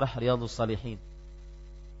beliau Syarah Riyadhush Shalihin.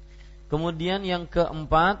 Kemudian yang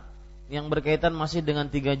keempat yang berkaitan masih dengan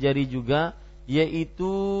 3 jari juga,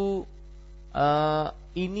 yaitu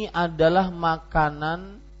ini adalah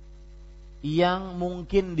makanan yang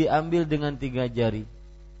mungkin diambil dengan 3 jari.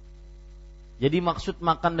 Jadi maksud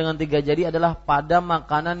makan dengan 3 jari adalah pada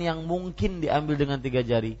makanan yang mungkin diambil dengan 3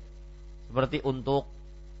 jari. Seperti untuk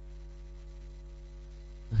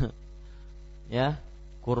ya,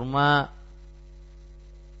 kurma,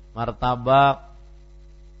 martabak.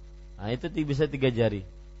 Nah, itu bisa 3 jari.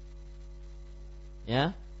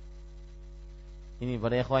 Ya. Ini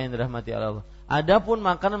para ikhwan yang dirahmati Allah. Adapun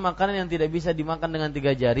makanan-makanan yang tidak bisa dimakan dengan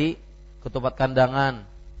 3 jari, ketupat kandangan.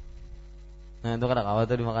 Nah, itu kan awal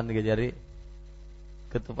itu dimakan 3 jari.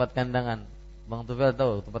 Ketupat kandangan. Bang Tufel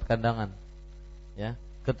tahu ketupat kandangan? Ya.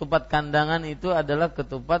 Ketupat kandangan itu adalah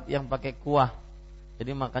ketupat yang pakai kuah.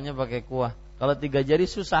 Jadi makannya pakai kuah. Kalau 3 jari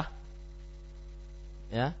susah.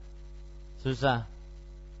 Ya. Susah.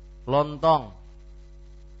 Lontong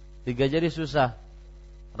 3 jari susah.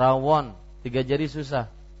 Rawon 3 jari susah.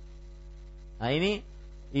 Nah, ini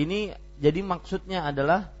jadi maksudnya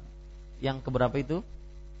adalah yang keberapa itu?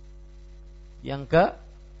 Yang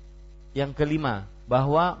kelima,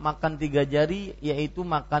 bahwa makan 3 jari yaitu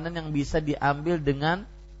makanan yang bisa diambil dengan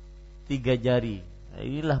 3 jari. Nah,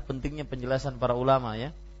 inilah pentingnya penjelasan para ulama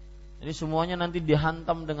ya. Jadi semuanya nanti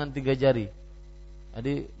dihantam dengan 3 jari.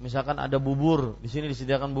 Jadi misalkan ada bubur, di sini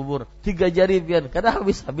disediakan bubur 3 jari biar kadang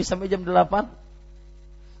habis sampai jam 8.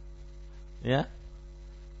 Ya.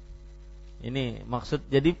 Ini maksud,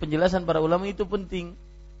 jadi penjelasan para ulama itu penting.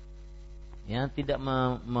 Ya, tidak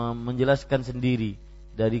menjelaskan sendiri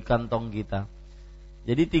dari kantong kita.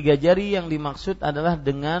 Jadi 3 jari yang dimaksud adalah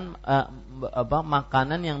dengan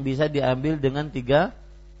makanan yang bisa diambil dengan 3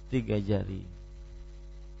 jari.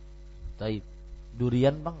 Taib.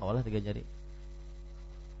 Durian Bang, enggak boleh 3 jari.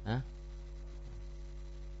 Hah?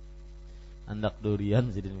 Andak durian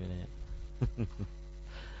sih namanya.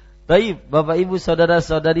 Taib, Bapak Ibu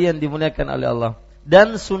saudara-saudari yang dimuliakan oleh Allah.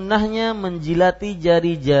 Dan sunnahnya menjilati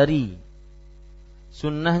jari-jari.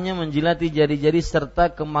 Sunnahnya menjilati jari-jari serta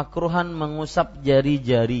kemakruhan mengusap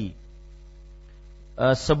jari-jari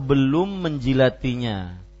sebelum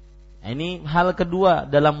menjilatinya. Nah, ini hal kedua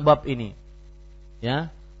dalam bab ini. Ya,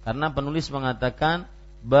 karena penulis mengatakan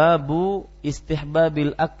babu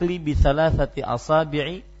istihbabil akli bi thalathati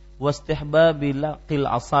asabi'i wa istihbabil laqil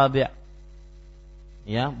asabi'.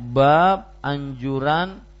 Ya, bab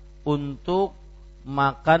anjuran untuk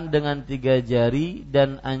makan dengan 3 jari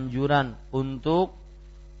dan anjuran untuk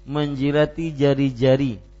menjilati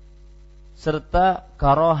jari-jari serta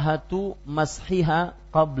karahatu mashiha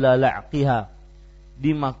qabla la'qiha.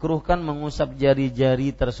 Dimakruhkan mengusap jari-jari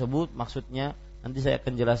tersebut, maksudnya nanti saya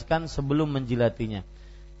akan jelaskan sebelum menjilatinya.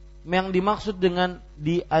 Yang dimaksud dengan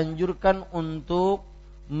dianjurkan untuk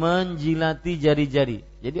menjilati jari-jari.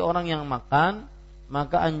 Jadi orang yang makan,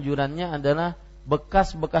 maka anjurannya adalah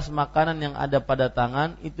bekas-bekas makanan yang ada pada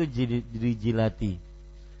tangan itu dijilati.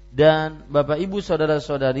 Dan Bapak Ibu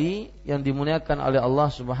saudara-saudari yang dimuliakan oleh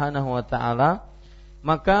Allah Subhanahu wa taala,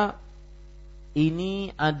 maka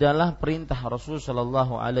ini adalah perintah Rasul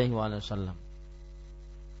sallallahu alaihi wasallam.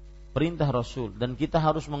 Perintah Rasul dan kita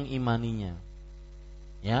harus mengimaninya.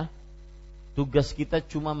 Ya. Tugas kita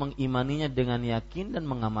cuma mengimaninya dengan yakin dan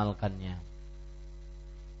mengamalkannya.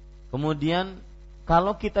 Kemudian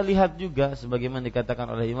kalau kita lihat juga sebagaimana dikatakan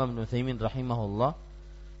oleh Imam Ibnu Utsaimin rahimahullah,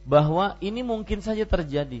 bahwa ini mungkin saja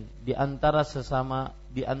terjadi di antara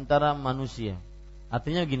manusia.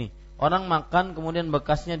 Artinya begini, orang makan kemudian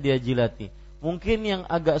bekasnya dia jilati. Mungkin yang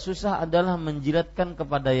agak susah adalah menjilatkan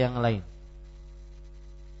kepada yang lain.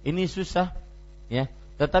 Ini susah, ya.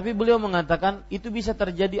 Tetapi beliau mengatakan itu bisa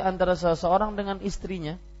terjadi antara seseorang dengan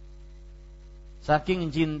istrinya.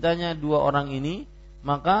 Saking cintanya dua orang ini,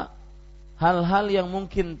 maka hal-hal yang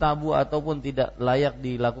mungkin tabu ataupun tidak layak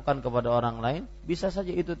dilakukan kepada orang lain, bisa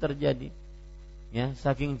saja itu terjadi. Ya,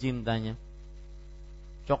 saking cintanya.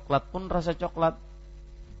 Coklat pun rasa coklat.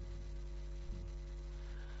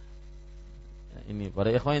 Ini para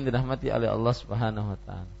ikhwan yang dirahmati oleh Allah Subhanahu wa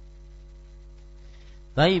taala.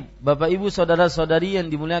 Baik, Bapak Ibu saudara-saudari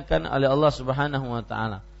yang dimuliakan oleh Allah Subhanahu wa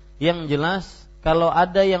taala. Yang jelas kalau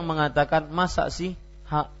ada yang mengatakan masa sih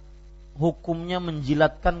hukumnya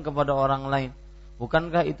menjilatkan kepada orang lain,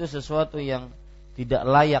 bukankah itu sesuatu yang tidak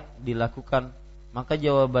layak dilakukan? Maka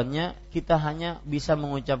jawabannya kita hanya bisa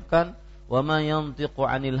mengucapkan wa ma yantiqu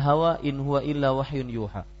 'anil hawa in huwa illa wahyun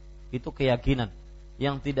yuha. Itu keyakinan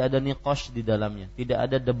yang tidak ada niqash di dalamnya, tidak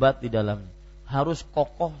ada debat di dalamnya. Harus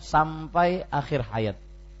kokoh sampai akhir hayat.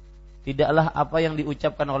 Tidaklah apa yang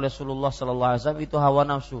diucapkan oleh Rasulullah sallallahu alaihi wasallam itu hawa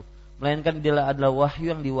nafsu, melainkan dia adalah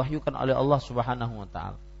wahyu yang diwahyukan oleh Allah Subhanahu wa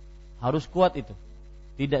taala. Harus kuat itu.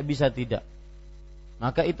 Tidak bisa tidak.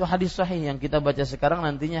 Maka itu hadis sahih yang kita baca sekarang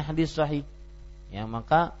nantinya hadis sahih. Ya,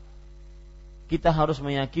 maka kita harus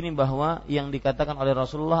meyakini bahwa yang dikatakan oleh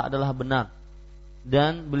Rasulullah adalah benar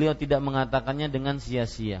dan beliau tidak mengatakannya dengan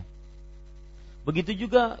sia-sia. Begitu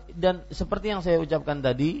juga dan seperti yang saya ucapkan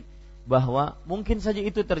tadi, bahwa mungkin saja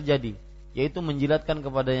itu terjadi, yaitu menjilatkan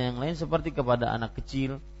kepada yang lain seperti kepada anak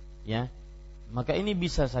kecil, ya. Maka ini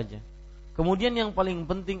bisa saja. Kemudian yang paling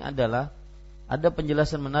penting adalah ada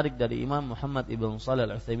penjelasan menarik dari Imam Muhammad ibn Shalih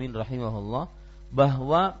al-Utsaimin rahimahullah,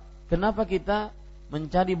 bahwa kenapa kita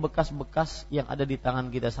mencari bekas-bekas yang ada di tangan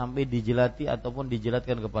kita sampai dijilati ataupun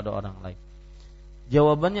dijilatkan kepada orang lain.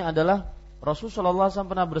 Jawabannya adalah Rasulullah SAW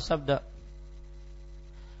pernah bersabda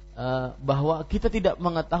bahwa kita tidak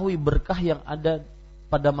mengetahui berkah yang ada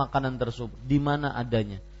pada makanan tersebut, di mana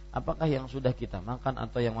adanya, apakah yang sudah kita makan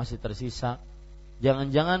atau yang masih tersisa.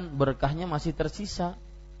 Jangan-jangan berkahnya masih tersisa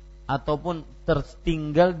ataupun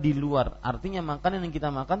tertinggal di luar. Artinya makanan yang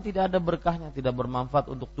kita makan tidak ada berkahnya, tidak bermanfaat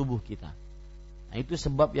untuk tubuh kita. Nah, itu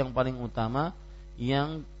sebab yang paling utama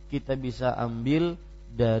yang kita bisa ambil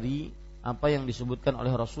dari apa yang disebutkan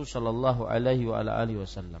oleh Rasul sallallahu alaihi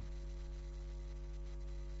wasallam.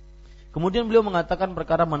 Kemudian beliau mengatakan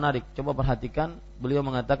perkara menarik. Coba perhatikan, beliau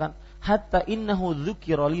mengatakan hatta innahu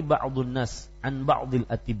dzukira li ba'dun nas an ba'dil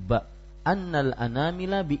atibba annal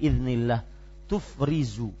anamila biiznillah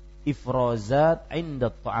tufrizu ifrazat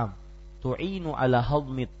 'inda at-ta'am tu'inu 'ala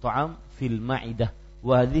hadmi at-ta'am fil ma'idah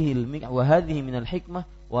wa hadhihi min al-hikmah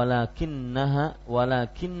walakinnana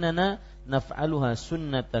naf'aluha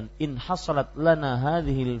sunnatan in hasalat lana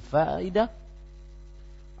hadhihi al-fa'idah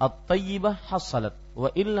at-tayyibah hasalat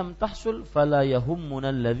wa illam tahsul fala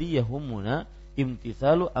yahummuna alladhi yahummuna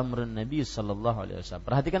imtithalu amrun nabi sallallahu alaihi wasallam.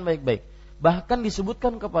 Perhatikan baik-baik. Bahkan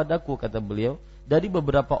disebutkan kepadaku, kata beliau, dari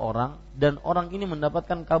beberapa orang, dan orang ini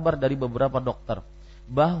mendapatkan kabar dari beberapa dokter,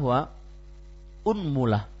 bahwa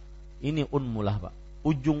unmulah, ini unmulah Pak,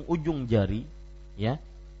 ujung-ujung jari, ya,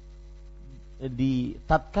 di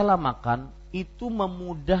tatkala makan itu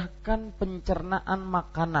memudahkan pencernaan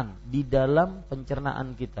makanan di dalam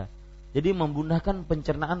pencernaan kita. Jadi memudahkan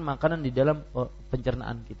pencernaan makanan di dalam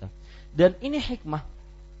pencernaan kita. Dan ini hikmah.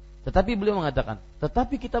 Tetapi beliau mengatakan,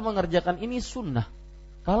 tetapi kita mengerjakan ini sunnah.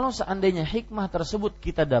 Kalau seandainya hikmah tersebut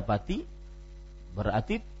kita dapati,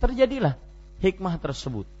 berarti terjadilah hikmah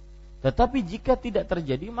tersebut. Tetapi jika tidak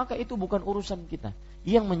terjadi, maka itu bukan urusan kita.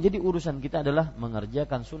 Yang menjadi urusan kita adalah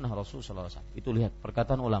mengerjakan sunnah Rasulullah SAW. Itu lihat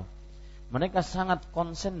perkataan ulama. Mereka sangat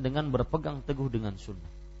konsen dengan berpegang teguh dengan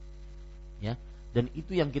sunnah. Ya, dan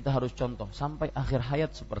itu yang kita harus contoh sampai akhir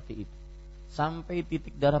hayat seperti itu, sampai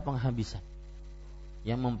titik darah penghabisan,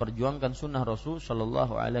 yang memperjuangkan sunnah Rasul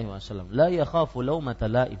Shallallahu Alaihi Wasallam. La yakhafu laumata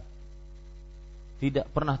laim, tidak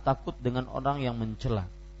pernah takut dengan orang yang mencela,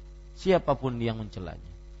 siapapun yang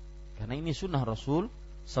mencelanya, karena ini sunnah Rasul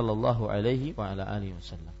Shallallahu Alaihi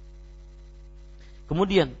Wasallam.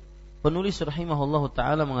 Kemudian penulis rahimahullahu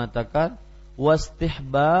taala mengatakan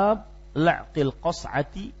wastihbab la'qil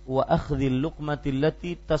qas'ati wa akhdhil luqmati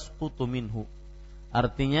allati tasqutu minhu.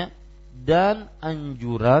 Artinya, dan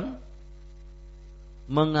anjuran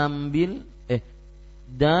mengambil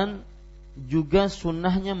dan juga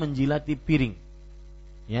sunnahnya menjilati piring,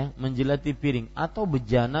 ya, menjilati piring atau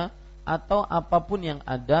bejana atau apapun yang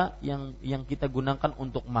ada yang kita gunakan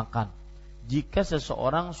untuk makan. Jika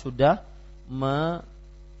seseorang sudah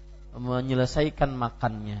menyelesaikan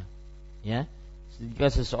makannya, ya, jika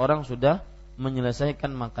seseorang sudah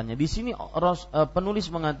menyelesaikan makannya. Di sini penulis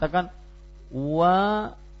mengatakan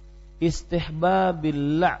wa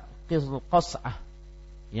istihbabil qas'ah,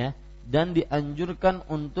 ya, dan dianjurkan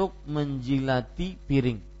untuk menjilati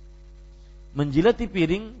piring. Menjilati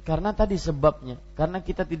piring karena tadi sebabnya, karena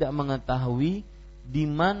kita tidak mengetahui di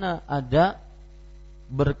mana ada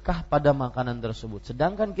berkah pada makanan tersebut.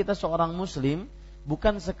 Sedangkan kita seorang muslim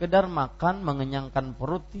bukan sekedar makan mengenyangkan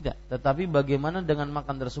perut, tidak, tetapi bagaimana dengan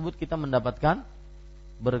makan tersebut kita mendapatkan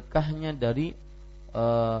berkahnya dari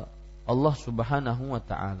Allah Subhanahu wa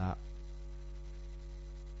taala.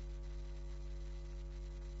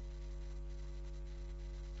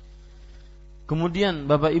 Kemudian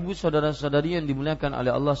Bapak Ibu saudara-saudari yang dimuliakan oleh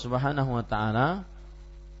Allah Subhanahu wa taala,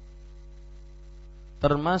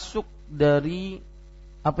 termasuk dari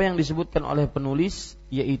apa yang disebutkan oleh penulis,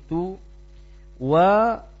 yaitu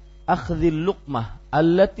wa akhdhil luqmah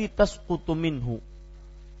allati tasqutu minhu,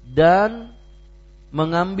 dan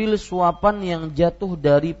mengambil suapan yang jatuh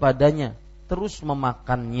daripadanya, terus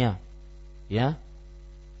memakannya, ya,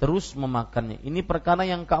 terus memakannya. Ini perkara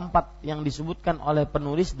yang keempat yang disebutkan oleh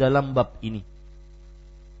penulis dalam bab ini.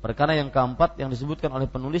 Perkara yang keempat yang disebutkan oleh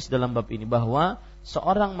penulis dalam bab ini, bahwa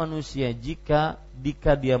seorang manusia jika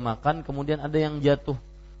dia makan kemudian ada yang jatuh,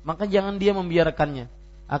 maka jangan dia membiarkannya,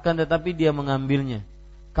 akan tetapi dia mengambilnya.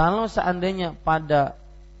 Kalau seandainya pada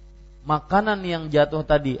makanan yang jatuh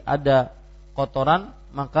tadi ada kotoran,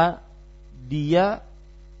 maka dia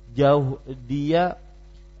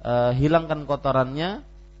hilangkan kotorannya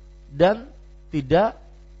dan tidak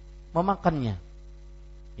memakannya.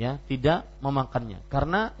 Ya, tidak memakannya.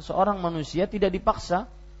 Karena seorang manusia tidak dipaksa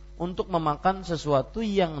untuk memakan sesuatu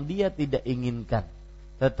yang dia tidak inginkan,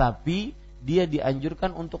 tetapi dia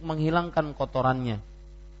dianjurkan untuk menghilangkan kotorannya.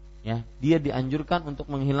 Ya, dia dianjurkan untuk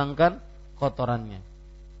menghilangkan kotorannya.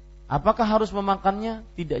 Apakah harus memakannya?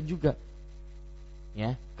 Tidak juga.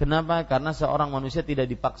 Ya, kenapa? Karena seorang manusia tidak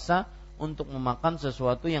dipaksa untuk memakan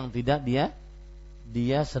sesuatu yang tidak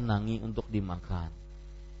dia senangi untuk dimakan.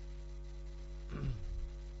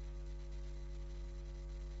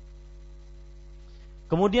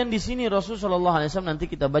 Kemudian di sini Rasulullah SAW, nanti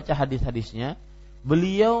kita baca hadis-hadisnya,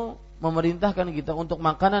 beliau memerintahkan kita untuk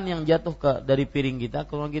makanan yang jatuh dari piring kita,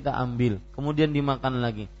 kalau kita ambil, kemudian dimakan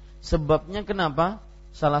lagi. Sebabnya kenapa?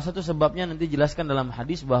 Salah satu sebabnya nanti jelaskan dalam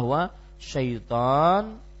hadis, bahwa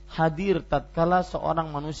syaitan hadir tatkala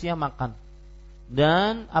seorang manusia makan.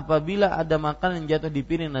 Dan apabila ada makanan yang jatuh di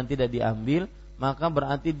piring dan tidak diambil, maka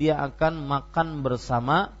berarti dia akan makan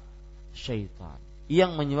bersama syaitan,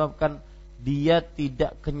 yang menyebabkan dia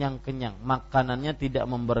tidak kenyang-kenyang, makanannya tidak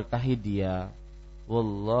memberkahi dia.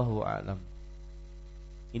 Wallahu a'lam.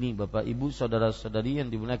 Ini Bapak Ibu saudara-saudari yang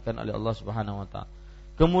dimuliakan oleh Allah Subhanahu wa taala.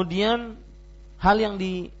 Kemudian hal yang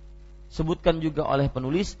disebutkan juga oleh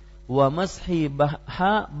penulis, wa mashi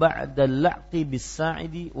baha ba'da al-la'qi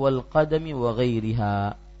bis-sa'idi wal qadami wa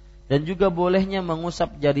ghairiha, dan juga bolehnya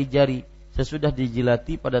mengusap jari-jari sesudah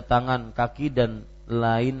dijilati pada tangan, kaki dan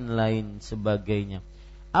lain-lain sebagainya.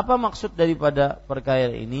 Apa maksud daripada perkara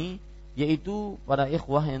ini? Yaitu para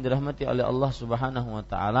ikhwah yang dirahmati oleh Allah Subhanahu wa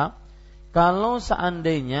taala, kalau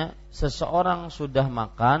seandainya seseorang sudah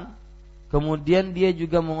makan, kemudian dia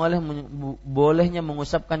juga bolehnya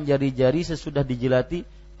mengusapkan jari-jari sesudah dijilati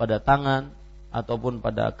pada tangan ataupun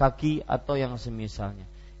pada kaki atau yang semisalnya.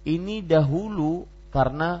 Ini dahulu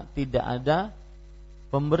karena tidak ada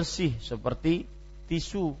pembersih seperti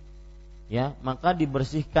tisu, ya, maka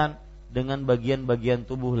dibersihkan dengan bagian-bagian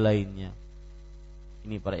tubuh lainnya.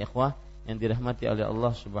 Ini para ikhwah yang dirahmati oleh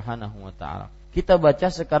Allah Subhanahu wa taala. Kita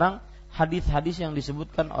baca sekarang hadis-hadis yang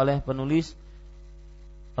disebutkan oleh penulis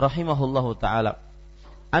rahimahullahu taala.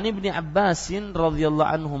 An Ibnu Abbasin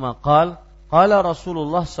radhiyallahu anhuma qala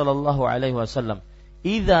Rasulullah sallallahu alaihi wasallam,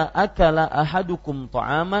 "Idza akala ahadukum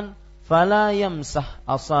ta'aman fala yamsah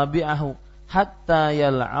asabi'ahu hatta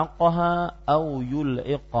yal'aqaha aw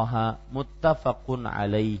yul'iqaha." Muttafaqun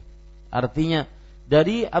alaih. Artinya,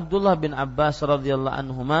 dari Abdullah bin Abbas radhiyallahu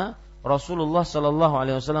anhuma, Rasulullah sallallahu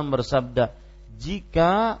alaihi wasallam bersabda,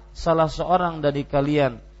 jika salah seorang dari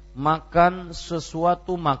kalian makan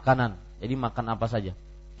sesuatu makanan, jadi makan apa saja,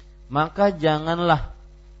 maka janganlah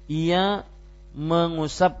ia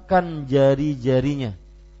mengusapkan jari-jarinya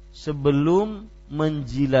sebelum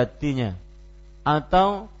menjilatinya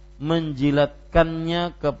atau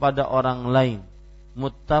menjilatkannya kepada orang lain.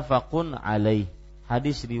 Muttafaqun alaih.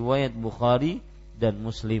 Hadis riwayat Bukhari dan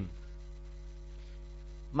Muslim.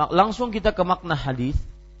 Langsung kita ke makna hadis,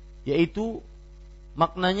 yaitu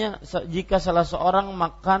maknanya jika salah seorang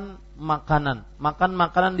makan makanan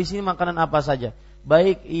di sini makanan apa saja,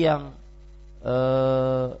 baik yang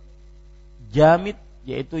jamid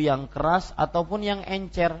yaitu yang keras ataupun yang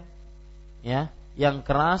encer, ya, yang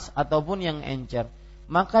keras ataupun yang encer,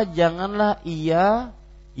 maka janganlah ia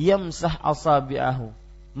yamsah asabi'ahu,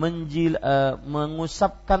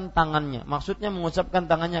 mengusapkan tangannya. Maksudnya mengusapkan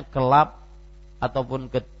tangannya ke lap ataupun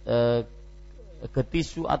ke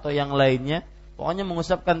tisu atau yang lainnya. Pokoknya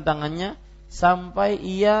mengusapkan tangannya sampai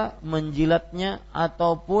ia menjilatnya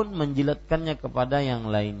ataupun menjilatkannya kepada yang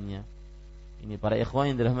lainnya. Ini para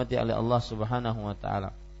ikhwan yang dirahmati oleh Allah Subhanahu wa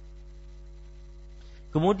taala.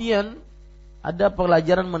 Kemudian ada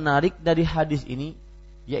pelajaran menarik dari hadis ini,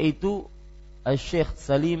 yaitu Syekh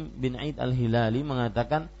Salim bin Aid Al-Hilali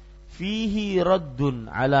mengatakan fihi raddun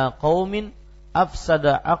ala qaumin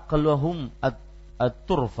afsada aqlahum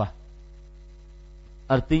at-turfah.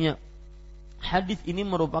 Artinya hadis ini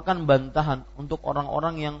merupakan bantahan untuk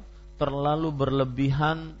orang-orang yang terlalu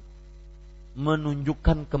berlebihan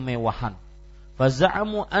menunjukkan kemewahan.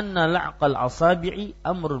 Faza'amu anna la'qal asabi'i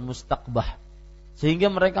amrun mustaqbah. Sehingga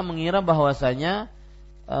mereka mengira bahwasanya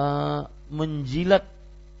menjilat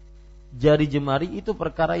jari jemari itu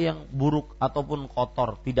perkara yang buruk ataupun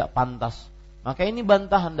kotor, tidak pantas. Maka ini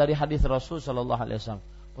bantahan dari hadis Rasul sallallahu alaihi wasallam.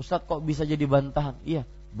 Ustaz, kok bisa jadi bantahan? Iya,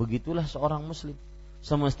 begitulah seorang muslim.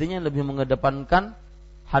 Semestinya lebih mengedepankan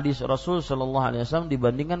hadis Rasul sallallahu alaihi wasallam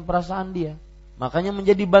dibandingkan perasaan dia. Makanya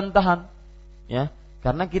menjadi bantahan, ya.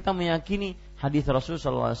 Karena kita meyakini hadis Rasul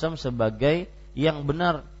sallallahu alaihi wasallam sebagai yang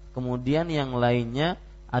benar, kemudian yang lainnya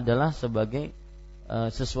adalah sebagai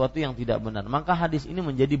sesuatu yang tidak benar. Maka hadis ini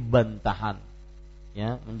menjadi bantahan,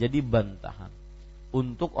 ya, menjadi bantahan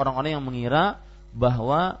untuk orang-orang yang mengira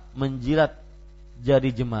bahwa menjilat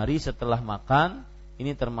jari jemari setelah makan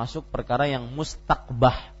ini termasuk perkara yang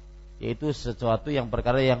mustaqbah, yaitu sesuatu yang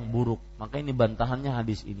perkara yang buruk. Maka ini bantahannya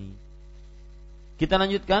hadis ini. Kita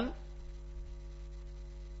lanjutkan.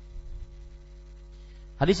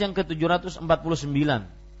 Hadis yang ke-749.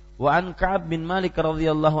 Wa an Ka'ab bin Malik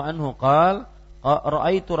radhiyallahu anhu qala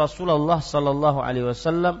ra'aitu Rasulullah sallallahu alaihi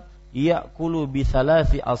wasallam ya'kulu bi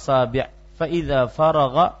thalathi asabi' fa idza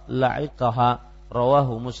faragha la'iqaha,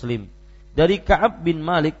 rawahu Muslim. Dari Ka'ab bin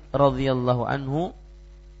Malik radhiyallahu anhu,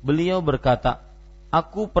 beliau berkata,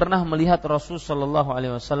 aku pernah melihat Rasul sallallahu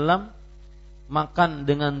alaihi wasallam makan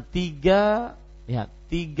dengan tiga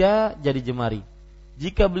jari jemari.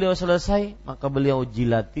 Jika beliau selesai, maka beliau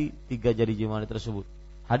jilati 3 jari jemari tersebut.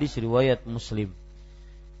 Hadis riwayat Muslim.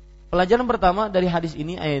 Pelajaran pertama dari hadis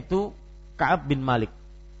ini yaitu Ka'ab bin Malik.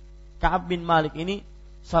 Ka'ab bin Malik ini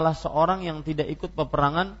salah seorang yang tidak ikut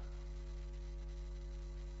peperangan.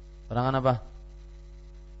 Peperangan apa?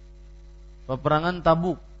 Peperangan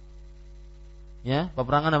Tabuk. Ya,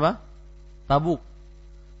 peperangan apa? Tabuk.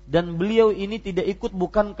 Dan beliau ini tidak ikut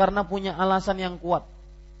bukan karena punya alasan yang kuat,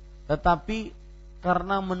 tetapi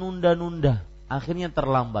karena menunda-nunda, akhirnya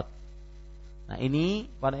terlambat. Nah, ini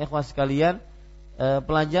para ikhwah sekalian,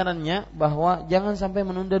 pelajarannya bahwa jangan sampai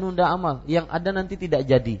menunda-nunda amal yang ada nanti tidak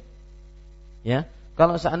jadi. Ya,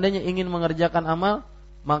 kalau seandainya ingin mengerjakan amal,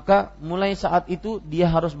 maka mulai saat itu dia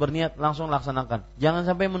harus berniat langsung laksanakan. Jangan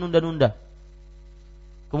sampai menunda-nunda.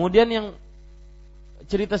 Kemudian yang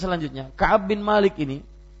cerita selanjutnya, Ka'ab bin Malik ini,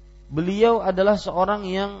 beliau adalah seorang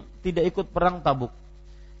yang tidak ikut perang Tabuk.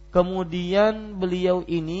 Kemudian beliau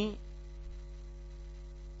ini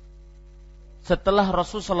setelah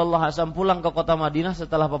Rasul sallallahu alaihi wasallam pulang ke kota Madinah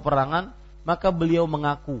setelah peperangan, maka beliau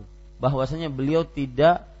mengaku bahwasanya beliau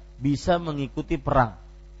tidak bisa mengikuti perang.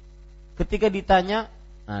 Ketika ditanya,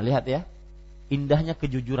 nah lihat ya, indahnya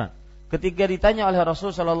kejujuran. Ketika ditanya oleh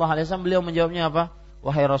Rasul sallallahu alaihi wasallam, beliau menjawabnya apa?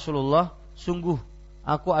 Wahai Rasulullah, sungguh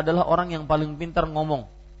aku adalah orang yang paling pintar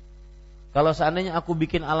ngomong. Kalau seandainya aku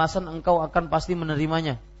bikin alasan, engkau akan pasti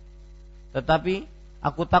menerimanya. Tetapi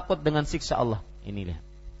aku takut dengan siksa Allah. Ini lihat.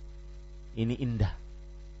 Ini indah.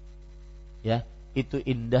 Ya, itu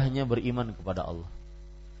indahnya beriman kepada Allah.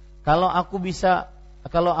 Kalau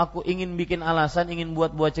aku ingin bikin alasan, ingin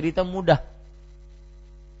buat cerita, mudah.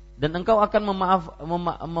 Dan engkau akan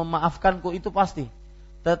memaafkanku, itu pasti.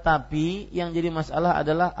 Tetapi yang jadi masalah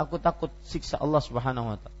adalah aku takut siksa Allah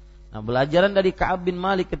Subhanahu wa taala. Nah, pelajaran dari Ka'ab bin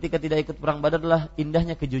Malik ketika tidak ikut perang Badar adalah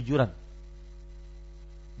indahnya kejujuran.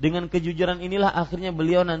 Dengan kejujuran inilah akhirnya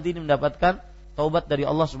beliau nanti mendapatkan taubat dari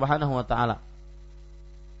Allah Subhanahu wa taala.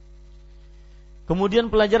 Kemudian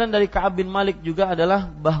pelajaran dari Ka'ab bin Malik juga adalah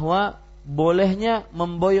bahwa bolehnya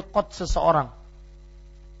memboikot seseorang.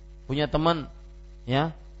 Punya teman, ya,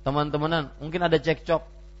 teman-temanan, mungkin ada cekcok,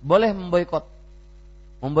 boleh memboikot.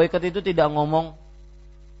 Memboikot itu tidak ngomong,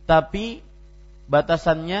 tapi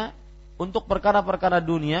batasannya untuk perkara-perkara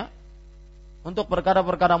dunia, untuk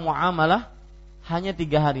perkara-perkara muamalah hanya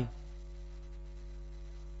 3 hari.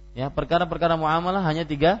 Ya, perkara-perkara muamalah hanya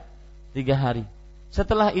 3 hari.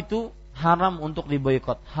 Setelah itu haram untuk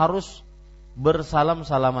diboikot, harus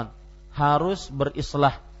bersalam-salaman, harus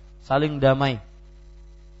berislah, saling damai.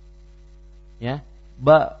 Ya,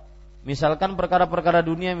 misalkan perkara-perkara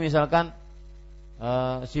dunia, misalkan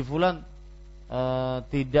si fulan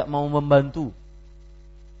tidak mau membantu,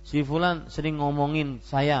 si fulan sering ngomongin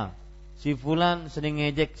saya, si fulan sering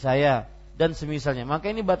ngejek saya, dan semisalnya,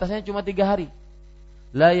 maka ini batasnya cuma 3 hari.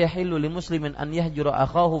 La yahillu li muslimin an yahjura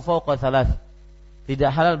akhahu fawqa 3.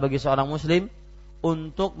 Tidak halal bagi seorang muslim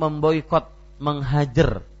untuk memboikot,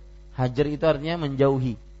 menghajar. Hajar itu artinya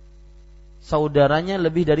menjauhi saudaranya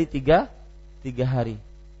lebih dari 3 hari.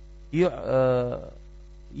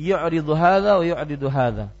 Yu'ridu hadza wa yu'ridu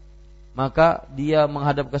hadza. Maka dia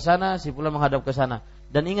menghadap ke sana, si fulan menghadap ke sana.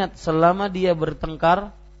 Dan ingat, selama dia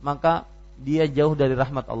bertengkar, maka dia jauh dari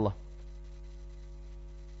rahmat Allah.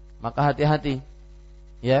 Maka hati-hati,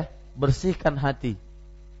 ya, bersihkan hati.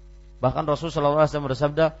 Bahkan Rasulullah SAW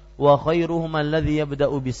bersabda, wa khairuhum alladhi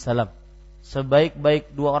yabda'u bis salam.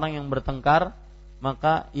 Sebaik-baik 2 orang yang bertengkar,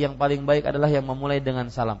 maka yang paling baik adalah yang memulai dengan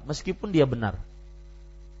salam, meskipun dia benar.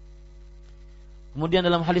 Kemudian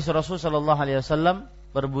dalam hadis Rasulullah SAW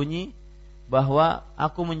berbunyi bahwa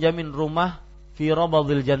aku menjamin rumah fi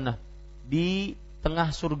rabadil jannah, di tengah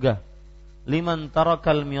surga, liman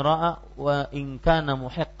tarakal mira'a wa in kana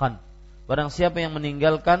muhiqqan. Barang siapa yang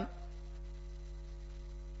meninggalkan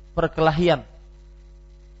perkelahian,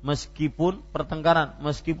 meskipun pertengkaran,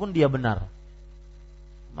 meskipun dia benar.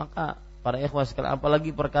 Maka para ikhwah sekalian,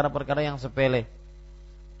 apalagi perkara-perkara yang sepele,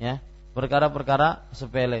 ya, perkara-perkara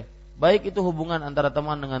sepele, baik itu hubungan antara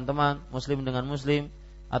teman dengan teman, muslim dengan muslim,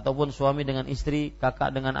 ataupun suami dengan istri,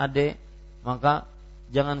 kakak dengan adik, maka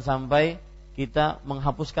jangan sampai kita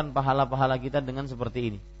menghapuskan pahala-pahala kita dengan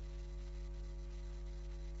seperti ini.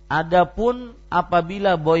 Adapun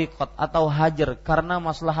apabila boikot atau hajar karena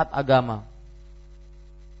maslahat agama,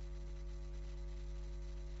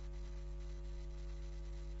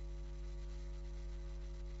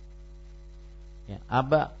 ya,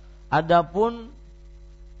 adapun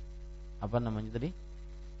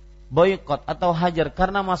boikot atau hajar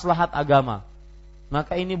karena maslahat agama,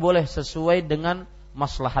 maka ini boleh sesuai dengan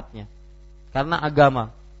maslahatnya, karena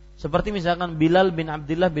agama. Seperti misalkan Bilal bin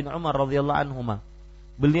Abdullah bin Umar radhiyallahu anhuma,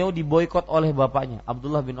 beliau diboikot oleh bapaknya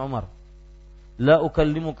Abdullah bin Umar. La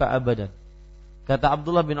ukallimuka abadan. Kata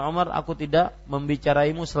Abdullah bin Umar, aku tidak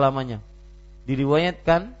membicaraimu selamanya.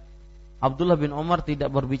 Diriwayatkan Abdullah bin Umar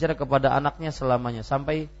tidak berbicara kepada anaknya selamanya,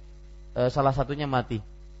 sampai salah satunya mati,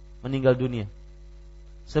 meninggal dunia.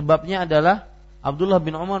 Sebabnya adalah Abdullah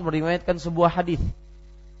bin Umar meriwayatkan sebuah hadis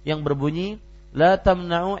yang berbunyi, la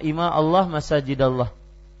tamna'u ima Allah masajidallah.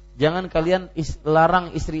 Jangan kalian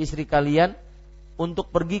larang istri-istri kalian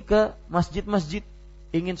untuk pergi ke masjid-masjid,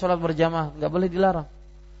 ingin sholat berjamaah, enggak boleh dilarang.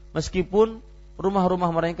 Meskipun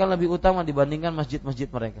rumah-rumah mereka lebih utama dibandingkan masjid-masjid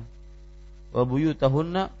mereka. Wa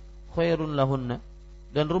buyutahunna khairun lahunna.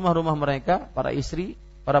 Dan rumah-rumah mereka, para istri,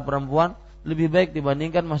 para perempuan, lebih baik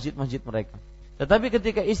dibandingkan masjid-masjid mereka. Tetapi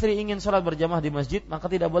ketika istri ingin sholat berjamaah di masjid, maka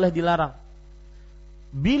tidak boleh dilarang.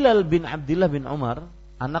 Bilal bin Abdullah bin Umar,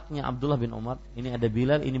 anaknya Abdullah bin Umar, ini ada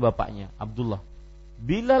Bilal, ini bapaknya Abdullah.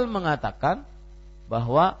 Bilal mengatakan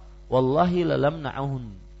bahwa wallahi lalam na'ahun,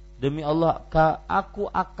 demi Allah aku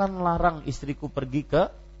akan larang istriku pergi ke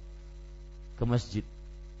masjid.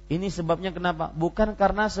 Ini sebabnya kenapa? Bukan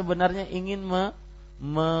karena sebenarnya ingin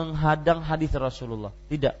menghadang hadis Rasulullah,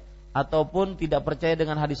 tidak, ataupun tidak percaya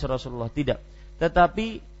dengan hadis Rasulullah, tidak.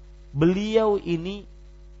 Tetapi beliau ini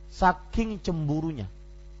saking cemburunya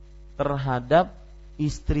terhadap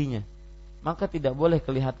istrinya, maka tidak boleh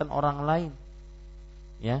kelihatan orang lain,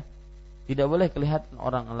 ya. Tidak boleh kelihatan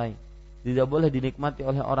orang lain, tidak boleh dinikmati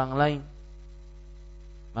oleh orang lain.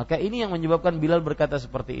 Maka ini yang menyebabkan Bilal berkata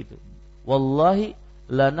seperti itu. Wallahi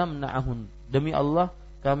lanamna'ahun, demi Allah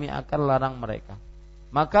kami akan larang mereka.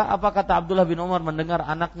 Maka apa kata Abdullah bin Umar mendengar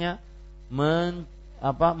anaknya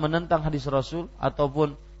menentang hadis Rasul,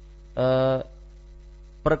 ataupun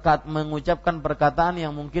mengucapkan perkataan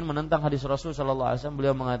yang mungkin menentang hadis Rasul sallallahu alaihi wasallam?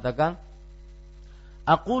 Beliau mengatakan,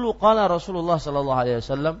 aqulu qala Rasulullah sallallahu alaihi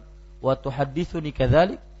wasallam wa tuhaddithuni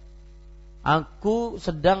kadzalik. Aku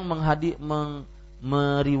sedang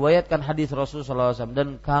meriwayatkan hadis Rasul sallallahu alaihi wasallam dan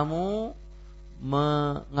kamu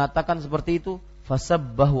mengatakan seperti itu.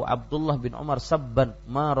 Fasabbahu Abdullah bin Umar sabban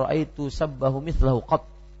ma raaitu sabbahu mithlahu qat.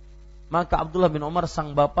 Maka Abdullah bin Umar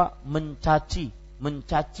sang bapak mencaci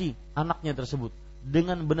anaknya tersebut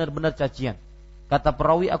dengan benar-benar cacian. Kata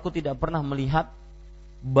perawi, aku tidak pernah melihat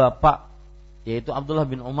bapak, yaitu Abdullah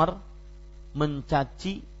bin Umar,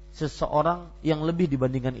 mencaci seseorang yang lebih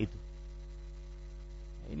dibandingkan itu.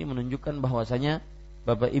 Ini menunjukkan bahwasanya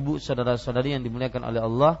Bapak Ibu saudara-saudari yang dimuliakan oleh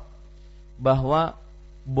Allah, bahwa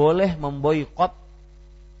boleh memboikot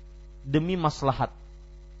demi maslahat,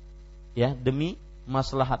 ya, demi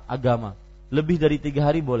maslahat agama. Lebih dari 3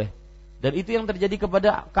 hari boleh. Dan itu yang terjadi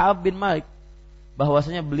kepada Ka'ab bin Malik,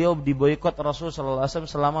 bahwasanya beliau diboikot Rasul sallallahu alaihi wasallam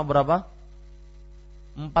selama berapa?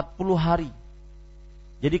 40 hari.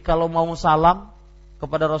 Jadi kalau mau salam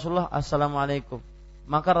kepada Rasulullah, assalamualaikum,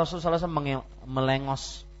 maka Rasul sallallahu alaihi wasallam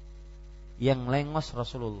melengos. Yang lengos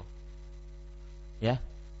Rasulullah. Ya.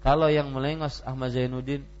 Kalau yang melengos Ahmad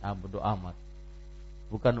Zainuddin, bodo amat.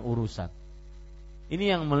 Bukan urusan.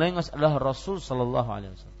 Ini yang melengos adalah Rasul sallallahu alaihi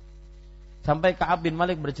wasallam. Sampai Ka'ab bin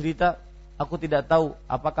Malik bercerita, aku tidak tahu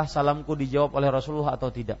apakah salamku dijawab oleh Rasulullah atau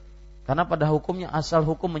tidak. Karena pada hukumnya asal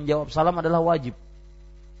hukum menjawab salam adalah wajib.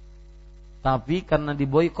 Tapi karena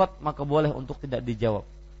diboikot maka boleh untuk tidak dijawab.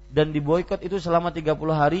 Dan diboikot itu selama 30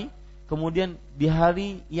 hari. Kemudian di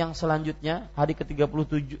hari yang selanjutnya, hari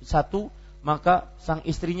ke-31, maka sang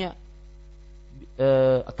istrinya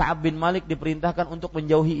Ka'ab bin Malik diperintahkan untuk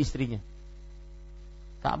menjauhi istrinya.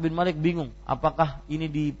 Ka'ab bin Malik bingung, apakah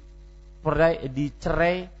ini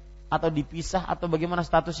dicerai atau dipisah atau bagaimana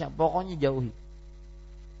statusnya? Pokoknya jauhi.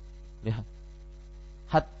 Lihat.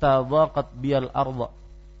 Hatta dhaqat biyal ardh.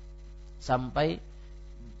 Sampai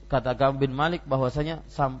kata Ka'ab bin Malik bahwasanya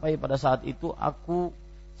sampai pada saat itu aku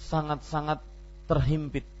sangat-sangat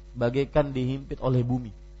terhimpit, bagaikan dihimpit oleh bumi.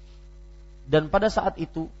 Dan pada saat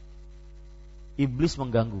itu iblis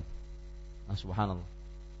mengganggu. Nah, subhanallah.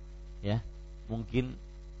 Ya, mungkin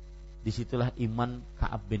disitulah iman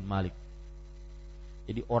Ka'ab bin Malik.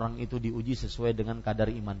 Jadi orang itu diuji sesuai dengan kadar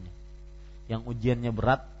imannya. Yang ujiannya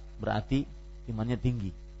berat berarti imannya tinggi.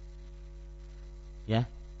 Ya,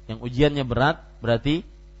 yang ujiannya berat berarti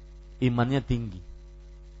imannya tinggi.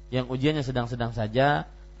 Yang ujiannya sedang-sedang saja,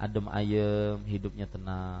 adem ayem, hidupnya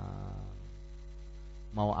tenang.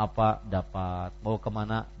 Mau apa dapat, mau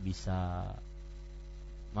kemana bisa.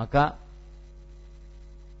 Maka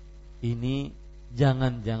ini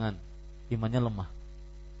jangan-jangan imannya lemah.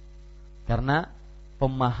 Karena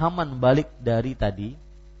pemahaman balik dari tadi,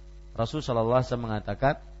 Rasul sallallahu alaihi wasallam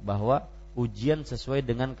mengatakan bahwa ujian sesuai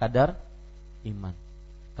dengan kadar iman.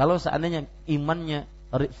 Kalau seandainya imannya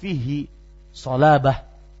fihi salabah,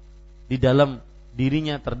 di dalam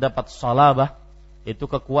dirinya terdapat salabah, yaitu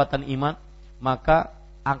kekuatan iman, maka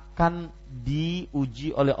akan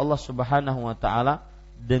diuji oleh Allah Subhanahu wa taala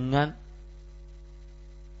dengan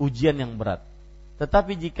ujian yang berat.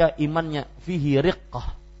 Tetapi jika imannya fihi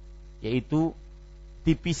riqqah, yaitu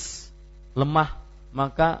tipis, lemah,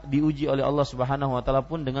 maka diuji oleh Allah Subhanahu wa taala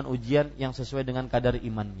pun dengan ujian yang sesuai dengan kadar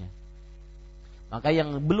imannya. Maka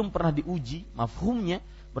yang belum pernah diuji, mafhumnya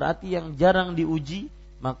berarti yang jarang diuji,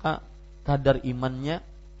 maka kadar imannya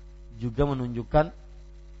juga menunjukkan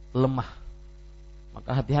lemah.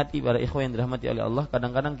 Maka hati-hati para ikhwan yang dirahmati oleh Allah,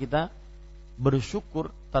 kadang-kadang kita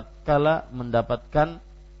bersyukur tatkala mendapatkan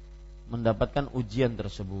ujian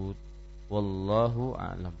tersebut. Wallahu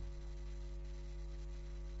a'lam.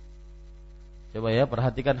 Coba ya,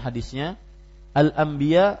 perhatikan hadisnya.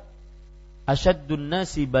 Al-anbiya asyaddun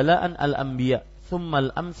nasi bala'an al-anbiya, thumma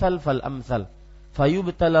al-amsal fal-amsal.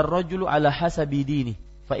 Fayubtala ar-rajulu ala hasabi dinihi.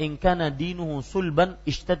 Fa in kana dinuhu sulban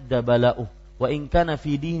ishtadda bala'uhu, wa in kana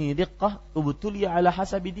fi dinihi diqqah ubtuliya ala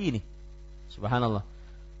hasabi dinihi. Subhanallah.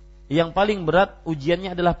 Yang paling berat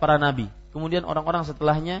ujiannya adalah para nabi. Kemudian orang-orang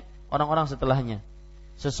setelahnya.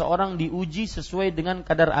 Seseorang diuji sesuai dengan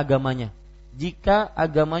kadar agamanya. Jika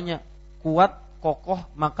agamanya kuat, kokoh,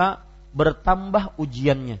 maka bertambah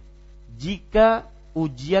ujiannya. Jika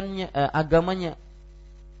agamanya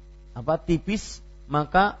tipis,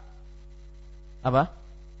 maka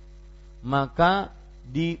maka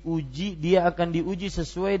dia akan diuji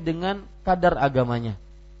sesuai dengan kadar agamanya.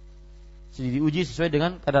 Diuji sesuai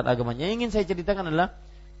dengan kadar agamanya. Yang ingin saya ceritakan adalah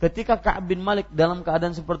ketika Ka'ab bin Malik dalam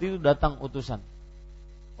keadaan seperti itu, datang utusan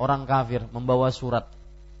orang kafir membawa surat.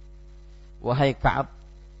 Wahai Ka'ab,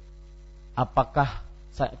 apakah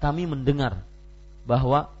kami mendengar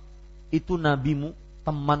bahwa itu nabimu,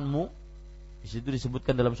 temanmu, di situ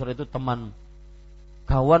disebutkan dalam surat itu temanmu,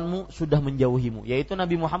 kawanmu sudah menjauhimu, yaitu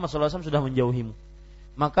Nabi Muhammad SAW sudah menjauhimu.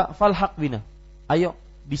 Maka falhaq bina, ayo,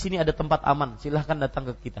 di sini ada tempat aman, silahkan datang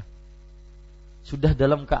ke kita. Sudah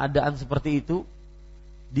dalam keadaan seperti itu,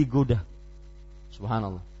 digoda.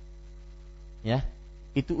 Subhanallah. Ya,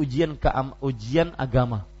 itu ujian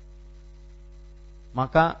agama.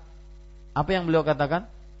 Maka apa yang beliau katakan?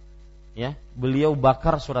 Ya, beliau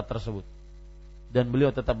bakar surat tersebut dan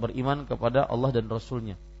beliau tetap beriman kepada Allah dan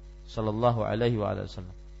Rasulnya sallallahu alaihi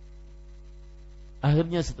wasallam.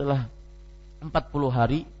 Akhirnya setelah 40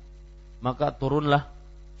 hari maka turunlah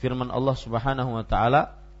firman Allah Subhanahu wa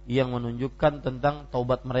taala yang menunjukkan tentang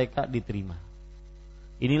taubat mereka diterima.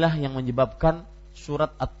 Inilah yang menyebabkan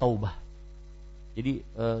surat At-Taubah. Jadi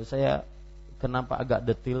saya kenapa agak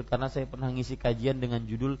detail, karena saya pernah ngisi kajian dengan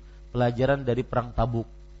judul pelajaran dari perang Tabuk.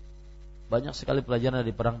 Banyak sekali pelajaran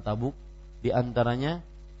dari perang Tabuk, di antaranya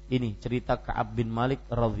ini cerita Ka'ab bin Malik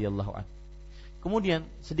radhiyallahu anhu. Kemudian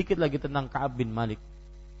sedikit lagi tentang Ka'ab bin Malik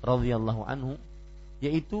radhiyallahu anhu,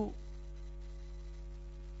 yaitu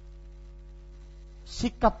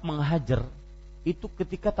sikap menghajar itu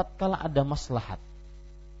ketika tatkala ada maslahat.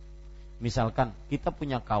 Misalkan kita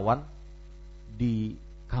punya kawan di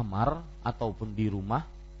kamar ataupun di rumah,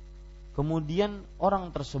 kemudian orang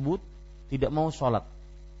tersebut tidak mau sholat,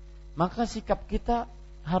 maka sikap kita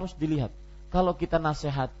harus dilihat. Kalau kita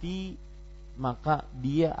nasihati, maka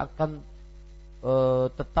dia akan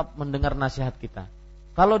tetap mendengar nasihat kita.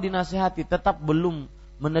 Kalau dinasihati tetap belum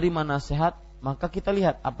menerima nasihat, maka kita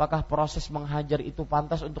lihat apakah proses menghajar itu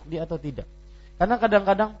pantas untuk dia atau tidak. Karena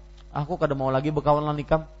kadang-kadang aku kada mau lagi berkawan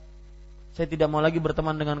lanikam, saya tidak mau lagi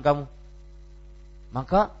berteman dengan kamu.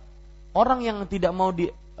 Maka orang yang tidak mau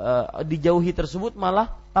dijauhi tersebut malah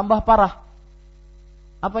tambah parah.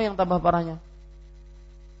 Apa yang tambah parahnya?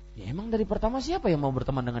 Ya emang dari pertama siapa yang mau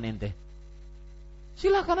berteman dengan ente?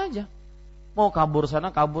 Silahkan aja. Mau kabur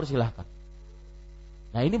sana, kabur silahkan.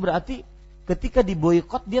 Nah ini berarti ketika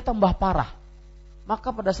diboikot dia tambah parah.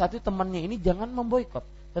 Maka pada saat itu temannya ini jangan memboikot,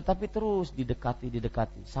 tetapi terus didekati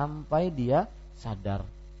sampai dia sadar.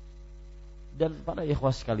 Dan para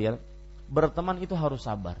ikhwas sekalian, berteman itu harus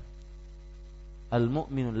sabar.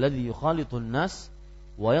 Al-mu'minul ladzi yukhalitun nas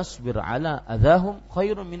wa yasbir ala adahum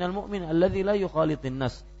khairun minal mu'min alladzi la yukhalitin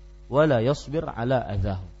nas wa la yasbir ala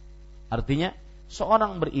adahum. Artinya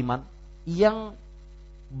seorang beriman yang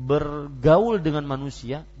bergaul dengan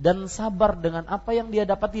manusia dan sabar dengan apa yang dia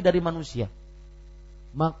dapati dari manusia,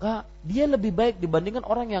 maka dia lebih baik dibandingkan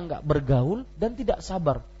orang yang enggak bergaul dan tidak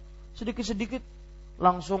sabar. Sedikit-sedikit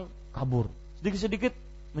langsung kabur, sedikit-sedikit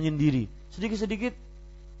menyendiri, sedikit-sedikit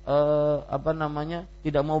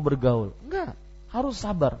tidak mau bergaul. Enggak, harus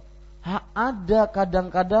sabar. Ada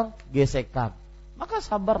kadang-kadang gesekan, maka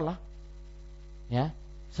sabarlah. Ya,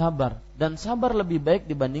 sabar. Dan sabar lebih baik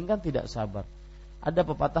dibandingkan tidak sabar. Ada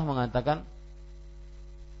pepatah mengatakan,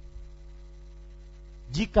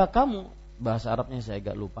 jika kamu, bahasa Arabnya saya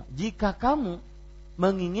agak lupa, jika kamu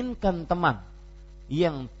menginginkan teman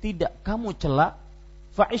yang tidak kamu cela,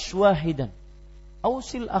 fa'ish wahidan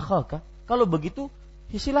ausil akhaka, kalau begitu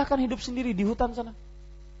silakan hidup sendiri di hutan sana.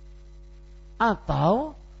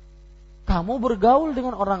 Atau kamu bergaul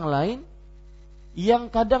dengan orang lain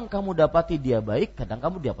yang kadang kamu dapati dia baik, kadang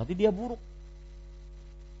kamu dapati dia buruk.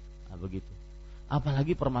 Nah begitu.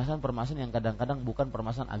 Apalagi permasalahan-permasalahan yang kadang-kadang bukan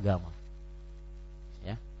permasalahan agama.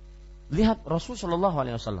 Ya. Lihat Rasulullah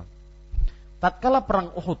SAW tatkala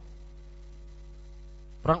perang Uhud.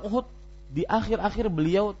 Perang Uhud di akhir-akhir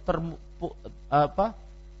beliau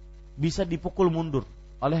bisa dipukul mundur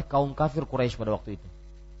oleh kaum kafir Quraisy pada waktu itu.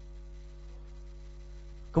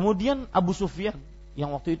 Kemudian Abu Sufyan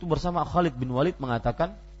yang waktu itu bersama Khalid bin Walid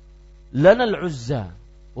mengatakan, lanal uzza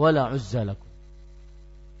wala uzza lakum.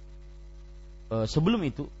 Sebelum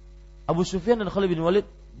itu Abu Sufyan dan Khalid bin Walid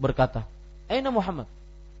berkata, aina Muhammad?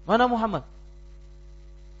 Mana Muhammad?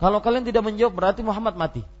 Kalau kalian tidak menjawab berarti Muhammad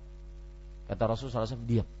mati. Kata Rasulullah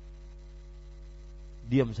SAW,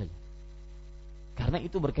 diam saja. Karena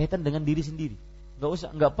itu berkaitan dengan diri sendiri.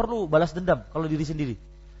 Enggak perlu balas dendam kalau diri sendiri.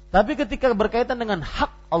 Tapi ketika berkaitan dengan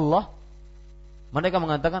hak Allah, mereka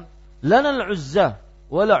mengatakan, lanal uzza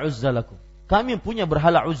wala uzza lakum. Kami punya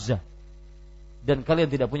berhala Uzza dan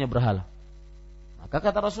kalian tidak punya berhala. Maka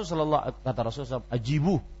kata Rasulullah SAW,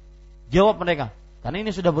 ajibu, jawab mereka, karena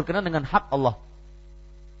ini sudah berkenaan dengan hak Allah.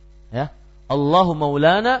 Ya, Allahu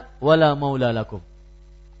maulana wala maula lakum.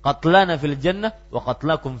 Qatlana fil jannah wa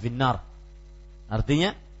qatlakum fin nar.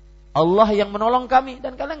 Artinya Allah yang menolong kami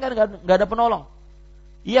dan kalian enggak ada penolong.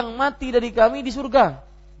 Yang mati dari kami di surga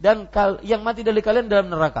dan yang mati dari kalian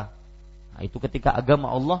dalam neraka. Nah, itu ketika agama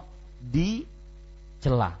Allah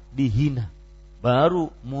dicela, dihina, baru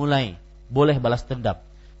mulai boleh balas dendam.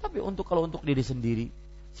 Tapi kalau untuk diri sendiri,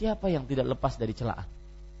 siapa yang tidak lepas dari celaan?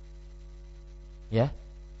 Ya,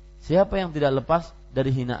 siapa yang tidak lepas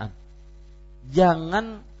dari hinaan?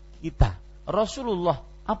 Jangan kita. Rasulullah,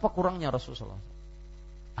 apa kurangnya Rasulullah?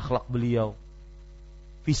 Akhlak beliau,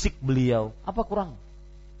 fisik beliau, apa kurang?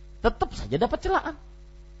 tetap saja dapat celaan.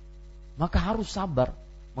 Maka harus sabar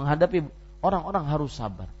menghadapi orang-orang, harus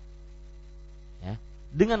sabar. Ya.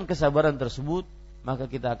 Dengan kesabaran tersebut, maka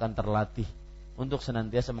kita akan terlatih untuk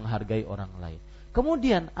senantiasa menghargai orang lain.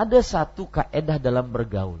 Kemudian ada satu kaedah dalam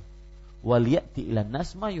bergaul. Waliyati ilan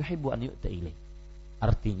nas ma yuhibbu an yu'ta ilaih.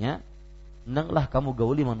 Artinya, hendaklah kamu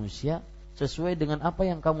gauli manusia sesuai dengan apa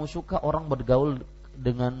yang kamu suka orang bergaul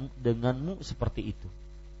denganmu seperti itu.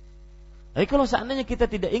 Jadi kalau seandainya kita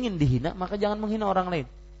tidak ingin dihina, maka jangan menghina orang lain.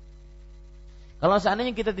 Kalau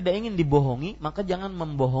seandainya kita tidak ingin dibohongi, maka jangan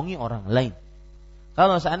membohongi orang lain.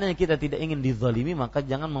 Kalau seandainya kita tidak ingin dizalimi, maka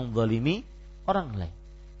jangan menzalimi orang lain.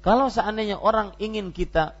 Kalau seandainya orang ingin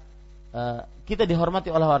kita dihormati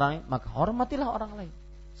oleh orang lain, maka hormatilah orang lain.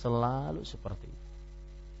 Selalu seperti itu.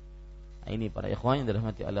 Nah, ini para ikhwan yang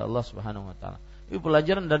dirahmati oleh Allah Subhanahu wa taala. Ini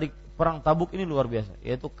pelajaran dari perang Tabuk ini luar biasa,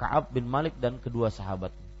 yaitu Ka'ab bin Malik dan kedua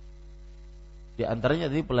sahabatnya. Di antaranya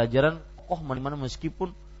tadi pelajaran mana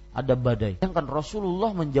meskipun ada badai, sedangkan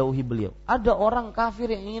Rasulullah menjauhi beliau. Ada orang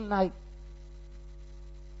kafir yang ingin naik,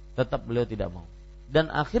 tetap beliau tidak mau. Dan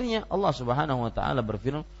akhirnya Allah Subhanahu wa taala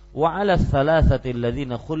berfirman, "Wa 'ala ats-tsalatsati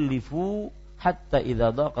alladziina khulifu hatta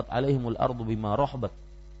idza daqat 'alaihimul ardu bima rahabat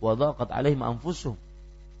wa daqat 'alaihim anfusuhum."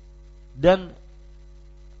 Dan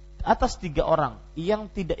atas 3 orang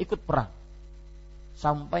yang tidak ikut perang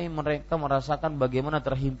sampai mereka merasakan bagaimana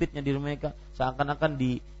terhimpitnya diri mereka, seakan-akan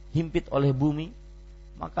dihimpit oleh bumi.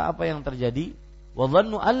 Maka apa yang terjadi? Wa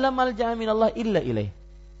dhannu alla malja'a minallah illa ilaih.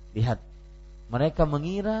 Lihat, mereka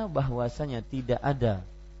mengira bahwasanya tidak ada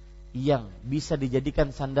yang bisa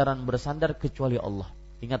dijadikan sandaran bersandar kecuali Allah.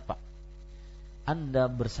 Ingat Pak, Anda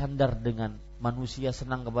bersandar dengan manusia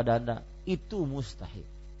senang kepada Anda, itu mustahil.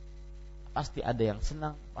 Pasti ada yang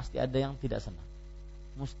senang, pasti ada yang tidak senang.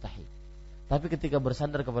 Mustahil. Tapi ketika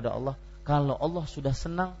bersandar kepada Allah, kalau Allah sudah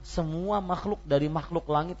senang, semua makhluk dari makhluk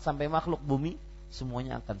langit sampai makhluk bumi,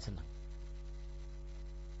 semuanya akan senang.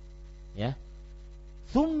 Ya.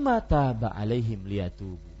 Tsumma taba alaihim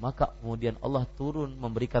liyatubu. Maka kemudian Allah turun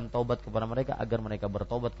memberikan taubat kepada mereka agar mereka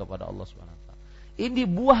bertobat kepada Allah Subhanahu wa taala. Ini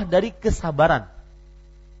buah dari kesabaran.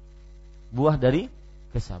 Buah dari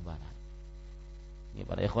kesabaran. Ini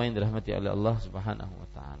para ikhwan yang dirahmati oleh Allah Subhanahu wa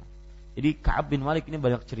taala. Jadi Ka'ab bin Malik ini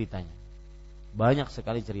banyak ceritanya. Banyak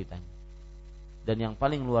sekali ceritanya. Dan yang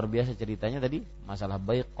paling luar biasa ceritanya tadi masalah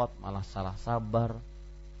baiqat, masalah sabar,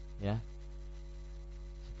 ya.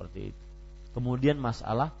 Seperti itu. Kemudian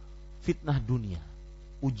masalah fitnah dunia,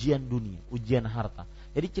 ujian harta.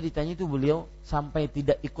 Jadi ceritanya itu beliau sampai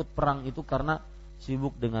tidak ikut perang itu karena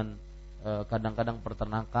sibuk dengan kadang-kadang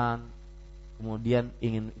peternakan. Kemudian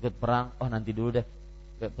ingin ikut perang, nanti dulu deh,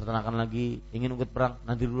 peternakan lagi, ingin ikut perang,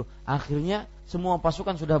 nanti dulu. Akhirnya semua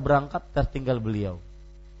pasukan sudah berangkat, tertinggal beliau.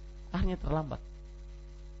 Akhirnya terlambat.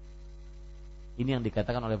 Ini yang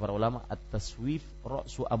dikatakan oleh para ulama at-taswif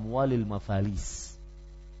ra'su amwalil mafalis.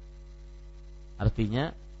 Artinya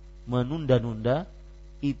menunda-nunda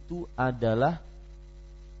itu adalah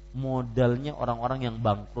modalnya orang-orang yang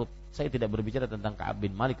bangkrut. Saya tidak berbicara tentang Ka'ab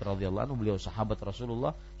bin Malik radhiyallahu anhu, beliau sahabat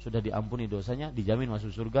Rasulullah, sudah diampuni dosanya, dijamin masuk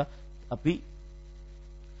surga. Tapi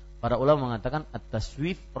para ulama mengatakan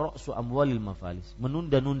at-taswif ra'su amwalil mafalis.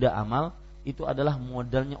 Menunda-nunda amal itu adalah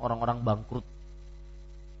modalnya orang-orang bangkrut.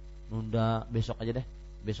 Nunda, besok aja deh,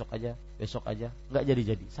 besok aja, enggak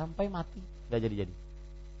jadi-jadi sampai mati, enggak jadi-jadi.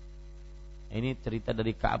 Ini cerita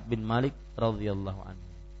dari Ka'ab bin Malik radhiyallahu anhu.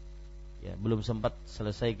 Ya, belum sempat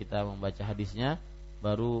selesai kita membaca hadisnya,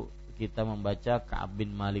 baru kita membaca Ka'ab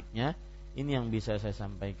bin Maliknya. Ini yang bisa saya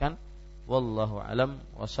sampaikan. Wallahu alam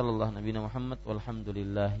wa sallallahu nabiyana Muhammad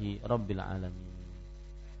walhamdulillahi rabbil alamin.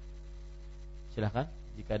 Silakan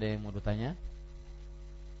jika ada yang mau bertanya.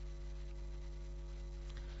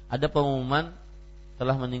 Ada pengumuman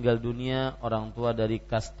telah meninggal dunia orang tua dari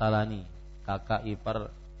Kastalani, kakak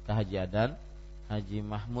ipar Kajian, Haji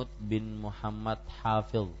Mahmud bin Muhammad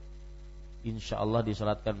Hafil. Insyaallah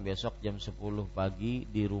disolatkan besok jam 10 pagi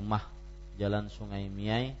di rumah Jalan Sungai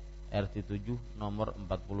Miai, RT 7 nomor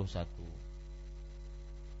 41.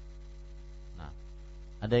 Nah,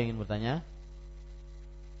 ada yang ingin bertanya?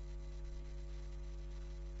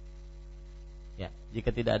 Ya, jika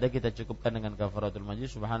tidak ada kita cukupkan dengan kafaratul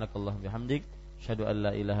majlis. Subhanakallahumma bihamdik, asyhadu an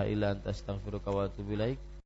la ilaha illa anta astaghfiruka wa atubu ilaik.